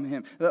call on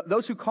him.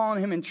 Those who call on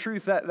him in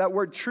truth. That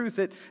word truth,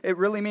 it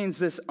really means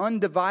this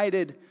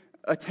undivided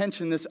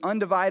attention, this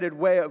undivided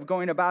way of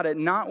going about it.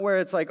 Not where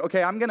it's like,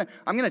 okay, I'm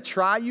gonna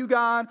try you,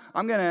 God.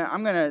 I'm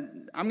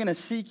gonna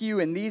seek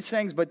you in these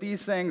things, but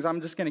these things I'm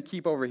just gonna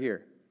keep over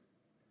here.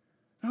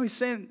 No, he's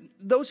saying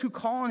those who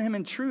call on him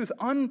in truth,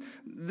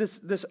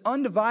 this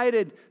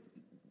undivided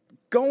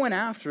going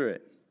after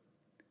it.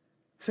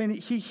 Saying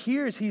he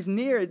hears, he's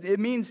near. It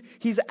means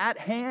he's at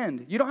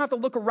hand. You don't have to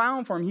look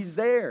around for him. He's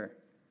there.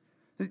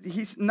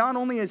 He's not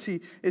only is he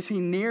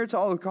near to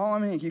all who call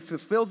on him, he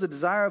fulfills the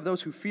desire of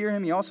those who fear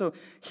him. He also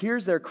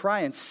hears their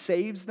cry and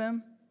saves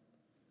them.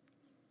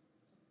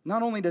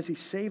 Not only does he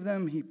save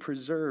them, he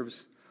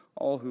preserves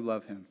all who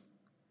love him.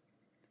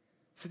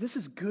 So this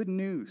is good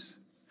news.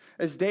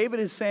 As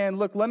David is saying,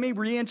 look, let me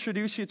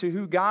reintroduce you to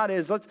who God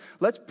is.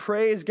 Let's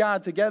praise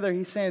God together.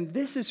 He's saying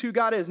this is who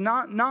God is.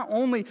 Not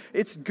only,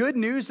 it's good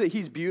news that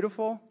he's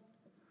beautiful.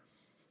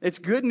 It's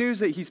good news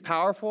that he's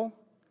powerful.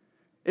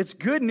 It's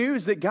good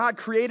news that God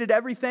created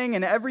everything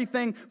and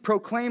everything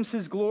proclaims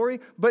his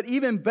glory. But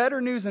even better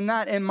news than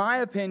that, in my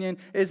opinion,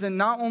 is that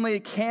not only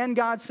can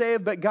God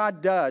save, but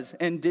God does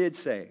and did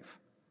save.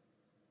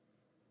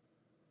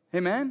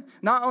 Amen?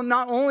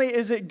 Not only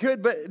is it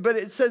good, but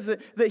it says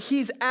that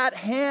he's at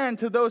hand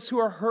to those who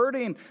are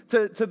hurting,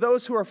 to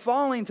those who are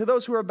falling, to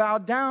those who are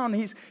bowed down.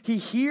 He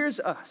hears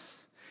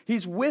us.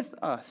 He's with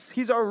us.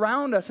 He's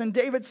around us. And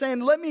David's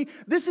saying,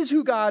 this is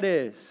who God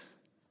is.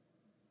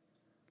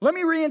 Let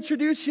me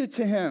reintroduce you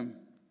to him.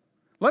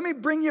 Let me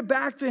bring you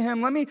back to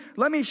him.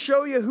 Let me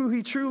show you who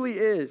he truly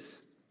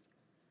is.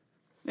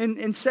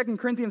 In 2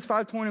 Corinthians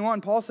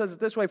 5:21, Paul says it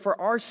this way, for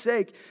our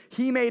sake,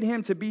 he made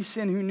him to be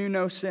sin who knew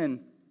no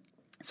sin,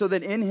 so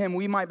that in him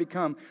we might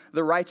become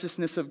the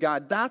righteousness of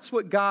God. That's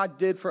what God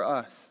did for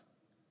us.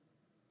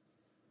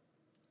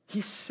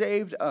 He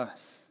saved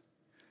us.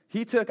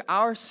 He took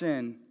our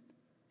sin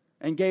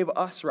and gave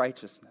us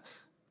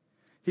righteousness.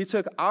 He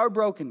took our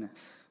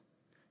brokenness.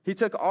 He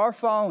took our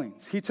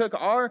fallings. He took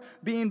our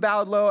being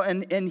bowed low,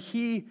 and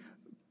he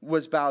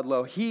was bowed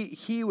low.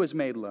 He was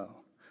made low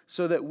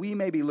so that we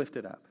may be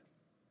lifted up.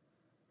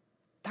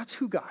 That's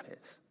who God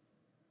is.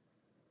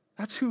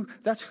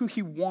 That's who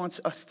he wants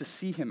us to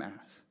see him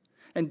as.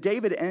 And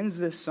David ends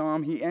this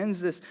psalm, he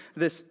ends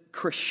this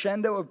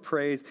crescendo of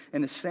praise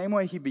in the same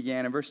way he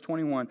began in verse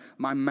 21.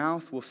 My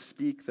mouth will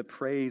speak the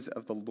praise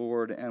of the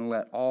Lord, and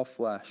let all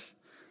flesh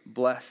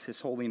bless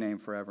his holy name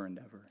forever and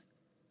ever.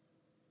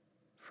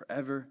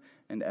 Forever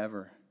and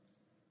ever.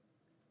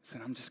 So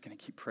I'm just going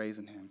to keep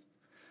praising him.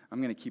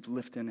 I'm going to keep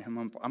lifting him.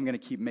 I'm going to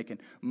keep making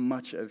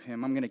much of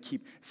him. I'm going to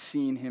keep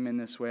seeing him in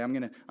this way. I'm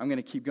going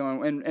to keep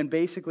going. And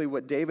basically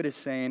what David is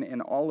saying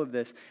in all of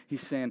this,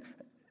 he's saying,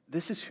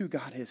 this is who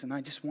God is, and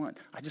I just want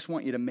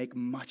you to make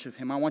much of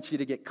him. I want you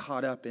to get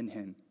caught up in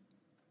him.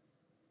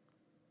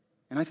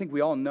 And I think we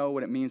all know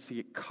what it means to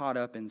get caught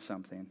up in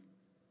something.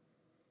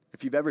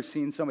 If you've ever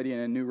seen somebody in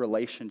a new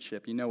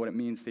relationship, you know what it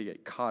means to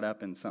get caught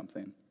up in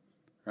something,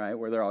 right?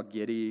 Where they're all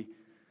giddy,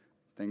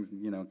 things,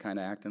 kind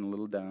of acting a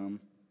little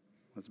dumb.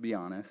 Let's be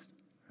honest,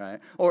 right?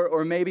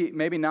 Or maybe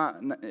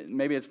not.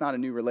 Maybe it's not a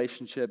new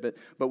relationship,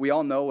 but we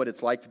all know what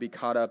it's like to be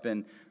caught up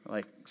in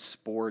like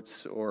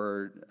sports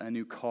or a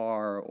new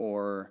car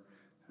or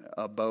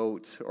a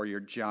boat or your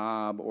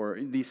job or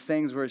these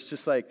things where it's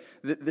just like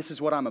this is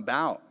what I'm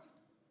about.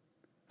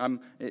 I'm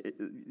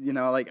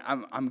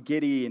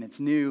giddy and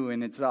it's new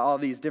and it's all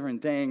these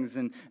different things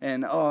and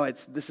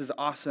this is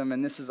awesome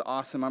and this is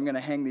awesome. I'm going to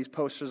hang these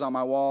posters on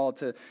my wall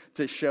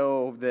to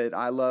show that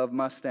I love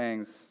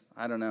Mustangs.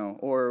 I don't know,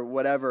 or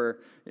whatever.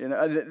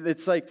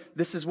 It's like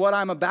this is what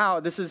I'm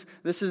about. This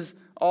is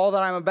all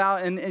that I'm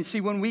about. And see,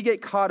 when we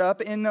get caught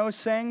up in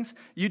those things,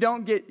 you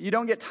don't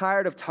get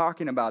tired of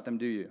talking about them,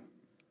 do you?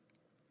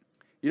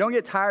 You don't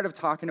get tired of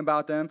talking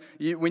about them.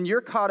 When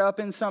you're caught up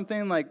in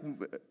something like,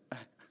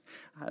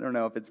 I don't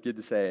know if it's good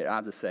to say it.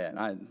 I'll just say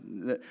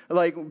it.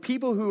 Like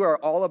people who are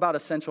all about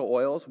essential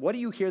oils, what do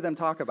you hear them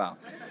talk about?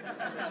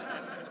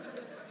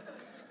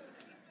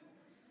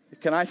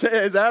 Can I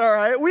say, is that all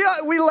right?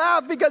 We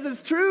laugh because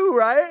it's true,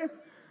 right?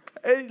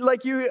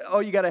 Like you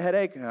got a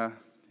headache?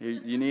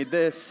 You need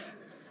this.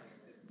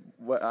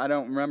 I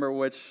don't remember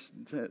which,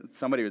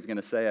 somebody was going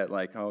to say it,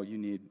 like, you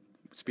need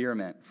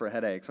spearmint for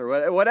headaches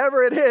or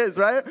whatever it is,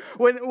 right?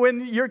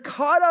 When you're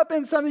caught up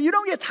in something, you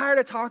don't get tired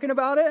of talking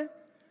about it.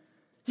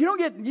 You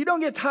don't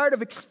get tired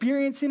of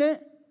experiencing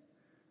it.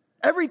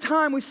 Every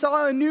time we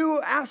saw a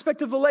new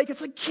aspect of the lake,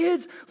 it's like,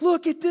 kids,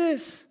 look at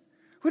this.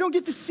 We don't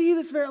get to see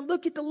this very.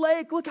 Look at the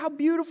lake. Look how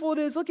beautiful it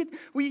is.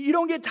 You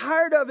don't get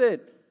tired of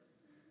it.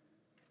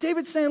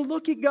 David's saying,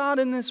 look at God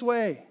in this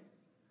way.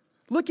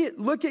 Look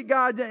at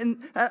God.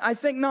 And I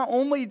think not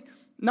only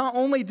not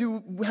only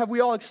have we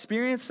all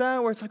experienced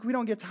that, where it's like we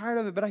don't get tired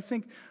of it, but I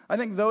think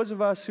those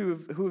of us who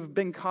have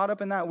been caught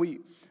up in that,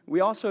 we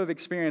also have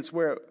experienced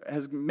where it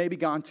has maybe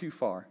gone too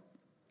far.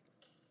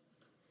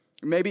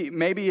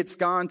 Maybe it's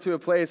gone to a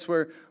place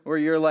where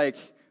you're like,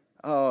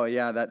 oh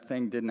yeah, that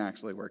thing didn't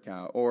actually work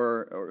out.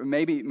 Or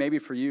maybe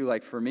for you,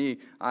 like for me,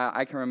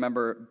 I can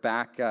remember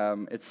back,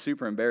 it's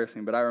super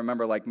embarrassing, but I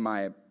remember like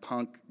my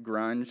punk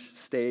grunge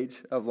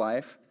stage of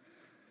life.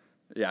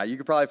 Yeah, you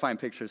could probably find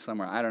pictures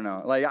somewhere. I don't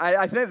know. Like,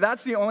 I think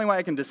that's the only way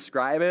I can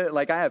describe it.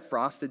 Like, I have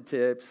frosted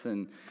tips,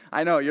 and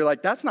I know you're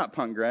like, that's not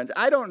punk grunge.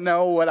 I don't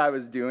know what I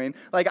was doing.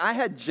 Like, I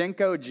had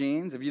Jenko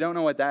jeans. If you don't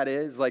know what that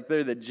is, like,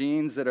 they're the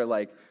jeans that are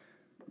like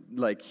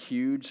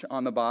huge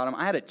on the bottom.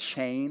 I had a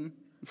chain.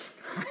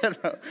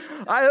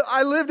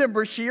 I lived in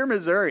Brashear,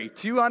 Missouri,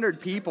 200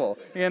 people.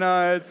 You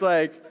know, it's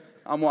like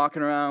I'm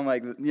walking around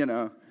like, you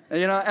know,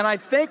 and I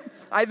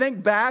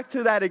think back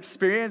to that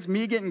experience,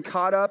 me getting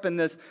caught up in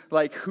this,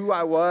 like who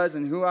I was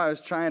and who I was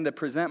trying to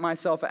present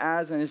myself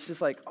as, and it's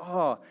just like,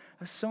 oh,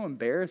 that's so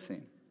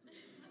embarrassing,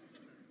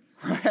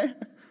 right?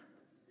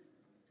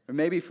 Or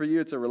maybe for you,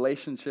 it's a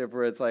relationship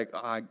where it's like,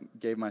 oh, I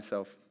gave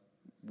myself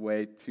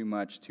way too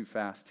much, too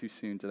fast, too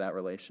soon to that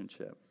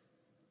relationship.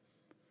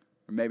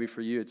 Or maybe for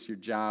you, it's your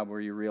job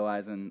where you're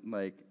realizing,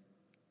 like,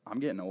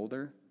 I'm getting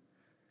older,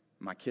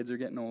 my kids are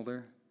getting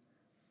older,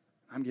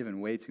 I'm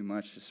giving way too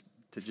much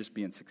just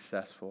being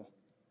successful.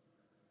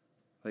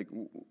 Like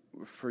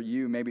for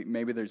you,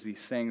 maybe there's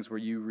these things where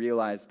you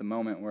realize the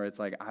moment where it's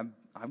like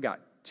I've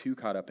got too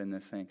caught up in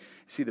this thing.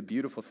 See, the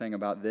beautiful thing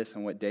about this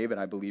and what David,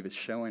 I believe, is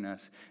showing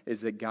us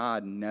is that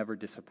God never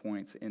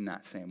disappoints in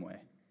that same way.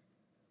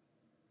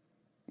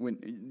 When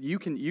you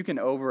can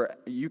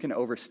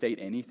overstate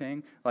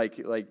anything. Like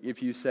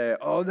if you say,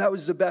 "Oh, that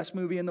was the best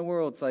movie in the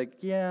world," it's like,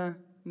 yeah,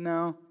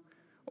 no.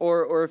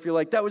 Or if you're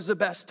like, "That was the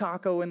best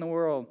taco in the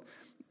world."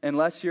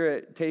 Unless you're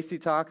at Tasty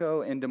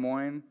Taco in Des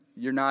Moines,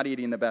 you're not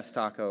eating the best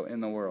taco in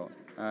the world.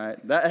 All right?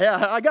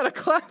 I got to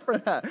clap for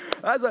that.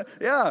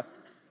 Yeah.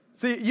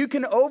 See, you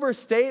can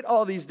overstate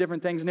all these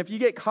different things, and if you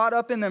get caught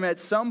up in them, at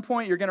some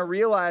point you're going to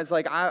realize,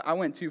 like, I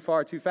went too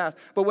far, too fast.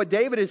 But what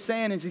David is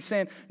saying is he's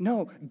saying,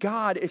 no,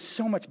 God is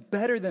so much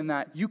better than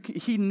that.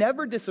 He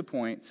never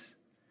disappoints.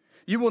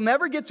 You will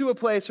never get to a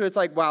place where it's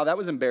like, wow, that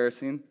was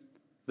embarrassing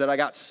that I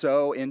got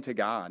so into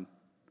God.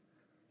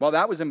 Well,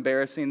 that was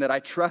embarrassing that I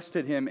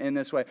trusted him in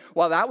this way.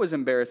 Well, that was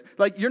embarrassing.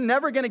 Like, you're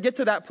never going to get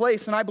to that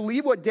place. And I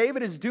believe what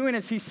David is doing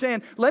is he's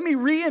saying, let me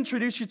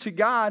reintroduce you to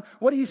God.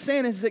 What he's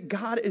saying is that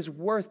God is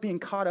worth being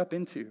caught up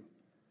into.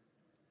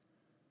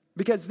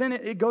 Because then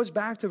it goes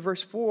back to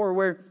verse 4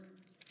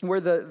 where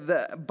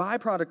the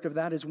byproduct of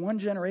that is one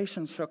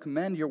generation shall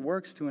commend your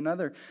works to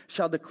another,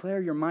 shall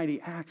declare your mighty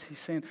acts. He's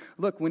saying,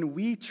 look, when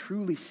we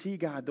truly see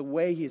God the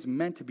way he is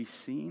meant to be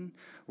seen,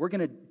 we're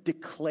going to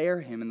declare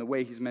him in the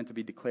way he's meant to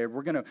be declared.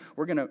 We're going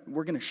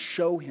to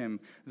show him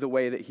the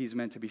way that he's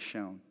meant to be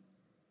shown.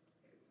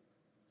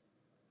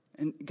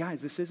 And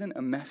guys, this isn't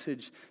a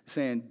message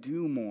saying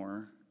do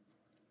more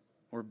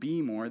or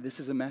be more. This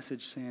is a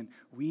message saying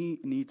we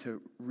need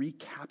to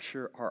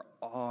recapture our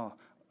awe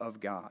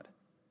of God.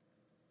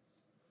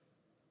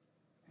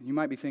 And you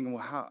might be thinking,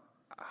 well,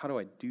 how do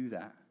I do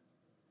that?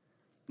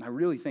 And I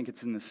really think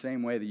it's in the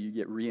same way that you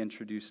get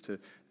reintroduced to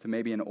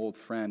maybe an old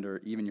friend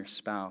or even your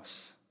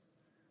spouse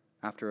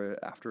after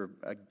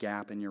a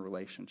gap in your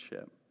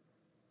relationship.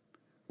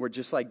 Where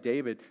just like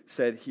David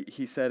said,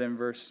 he said in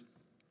verse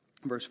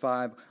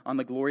 5, on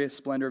the glorious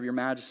splendor of your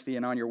majesty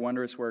and on your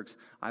wondrous works,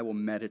 I will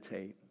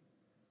meditate.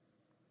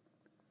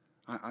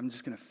 I'm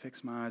just going to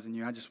fix my eyes on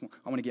you. I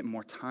want to get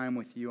more time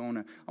with you. I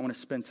want to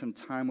spend some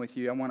time with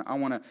you. I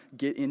want to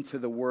get into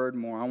the Word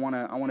more. I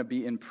want to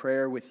be in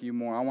prayer with you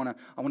more. I want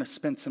to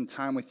spend some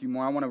time with you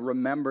more. I want to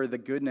remember the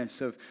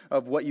goodness of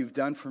what you've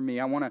done for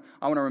me. I want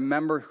to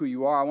remember who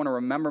you are. I want to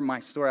remember my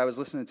story. I was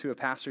listening to a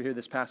pastor here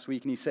this past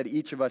week, and he said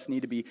each of us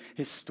need to be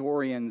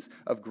historians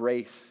of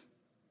grace,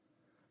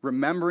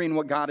 remembering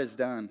what God has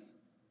done,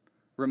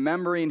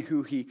 remembering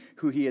who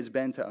he has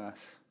been to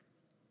us.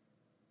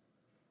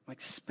 Like,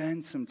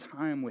 spend some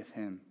time with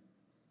him.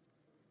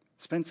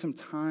 Spend some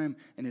time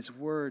in his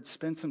word.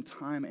 Spend some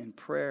time in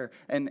prayer.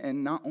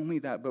 And not only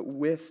that, but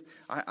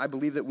I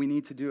believe that we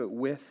need to do it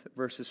with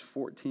verses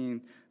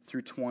 14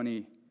 through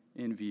 20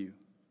 in view.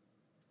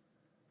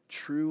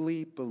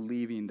 Truly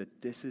believing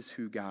that this is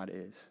who God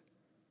is.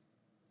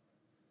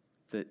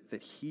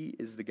 That he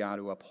is the God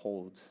who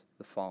upholds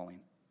the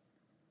falling.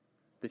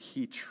 That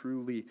he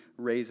truly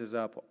raises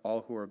up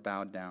all who are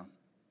bowed down.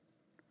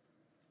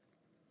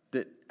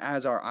 That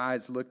as our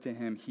eyes look to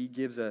him, he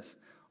gives us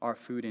our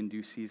food in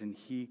due season.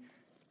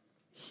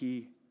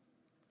 He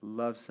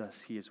loves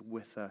us. He is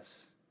with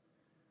us.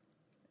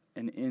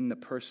 And in the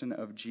person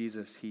of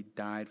Jesus, he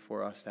died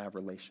for us to have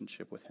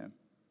relationship with him.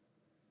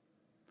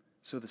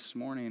 So this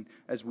morning,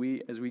 as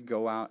we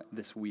go out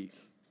this week,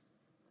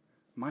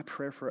 my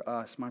prayer for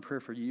us, my prayer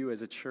for you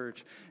as a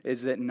church,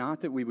 is that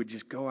not that we would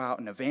just go out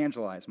and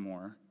evangelize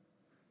more,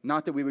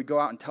 Not that we would go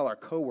out and tell our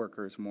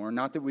coworkers more.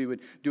 Not that we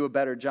would do a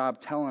better job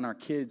telling our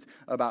kids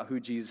about who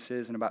Jesus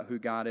is and about who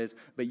God is.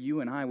 But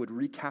you and I would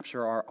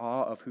recapture our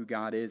awe of who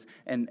God is.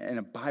 And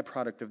a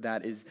byproduct of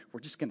that is we're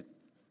just going to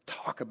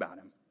talk about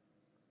him.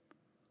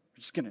 We're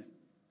just going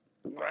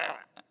to,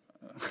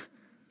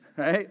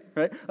 right?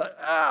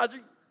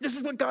 This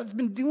is what God's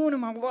been doing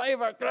in my life.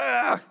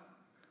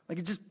 Like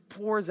it just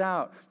pours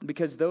out.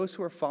 Because those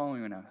who are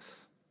following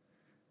us,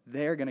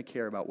 they're going to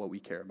care about what we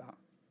care about.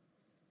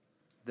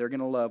 They're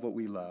going to love what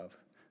we love.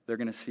 They're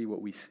going to see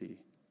what we see.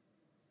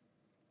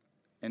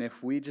 And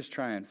if we just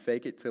try and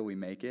fake it till we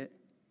make it,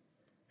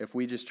 if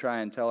we just try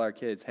and tell our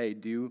kids, hey,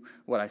 do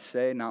what I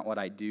say, not what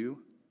I do,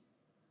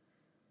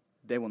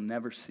 they will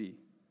never see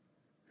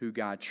who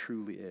God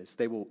truly is.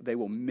 They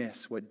will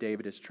miss what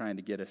David is trying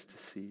to get us to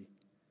see.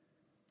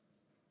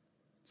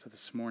 So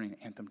this morning,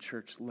 Anthem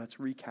Church, let's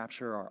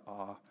recapture our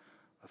awe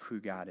of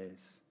who God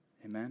is.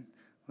 Amen?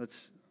 Let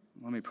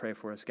me pray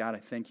for us. God, I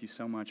thank you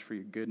so much for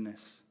your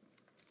goodness.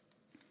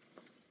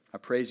 I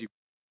praise you.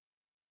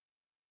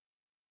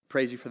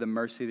 Praise you for the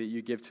mercy that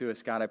you give to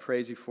us, God. I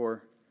praise you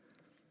for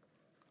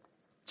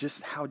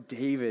just how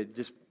David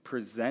just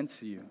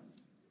presents you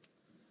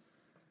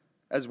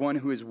as one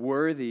who is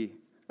worthy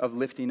of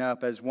lifting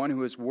up, as one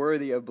who is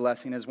worthy of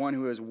blessing, as one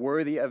who is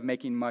worthy of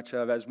making much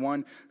of, as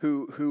one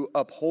who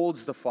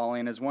upholds the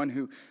fallen, as one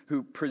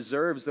who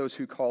preserves those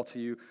who call to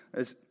you,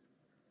 as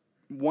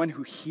one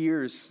who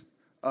hears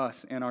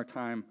us in our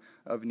time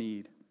of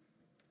need.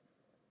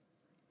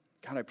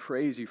 God, I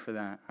praise you for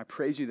that. I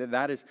praise you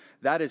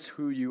that is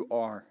who you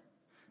are.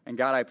 And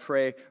God, I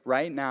pray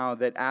right now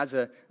that as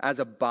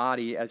a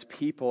body, as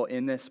people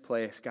in this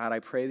place, God, I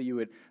pray that you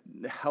would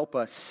help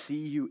us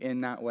see you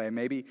in that way.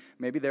 Maybe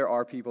there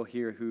are people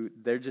here who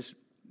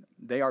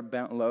they are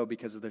bent low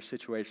because of their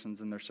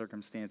situations and their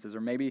circumstances, or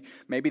maybe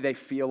they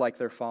feel like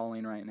they're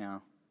falling right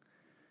now.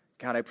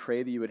 God, I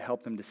pray that you would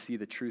help them to see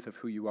the truth of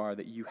who you are,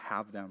 that you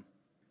have them.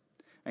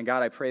 And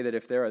God, I pray that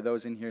if there are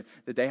those in here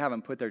that they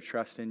haven't put their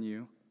trust in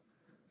you,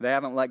 they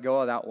haven't let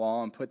go of that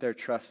wall and put their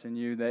trust in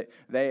you, that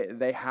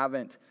they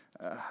haven't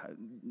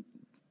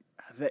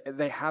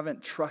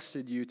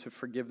trusted you to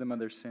forgive them of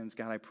their sins.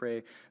 God, I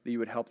pray that you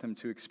would help them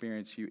to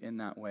experience you in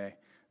that way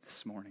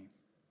this morning.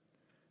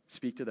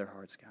 Speak to their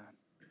hearts, God.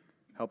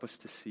 Help us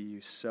to see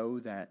you so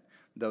that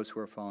those who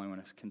are following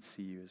us can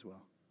see you as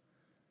well.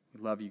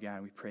 We love you,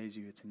 God. We praise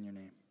you. It's in your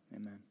name.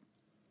 Amen.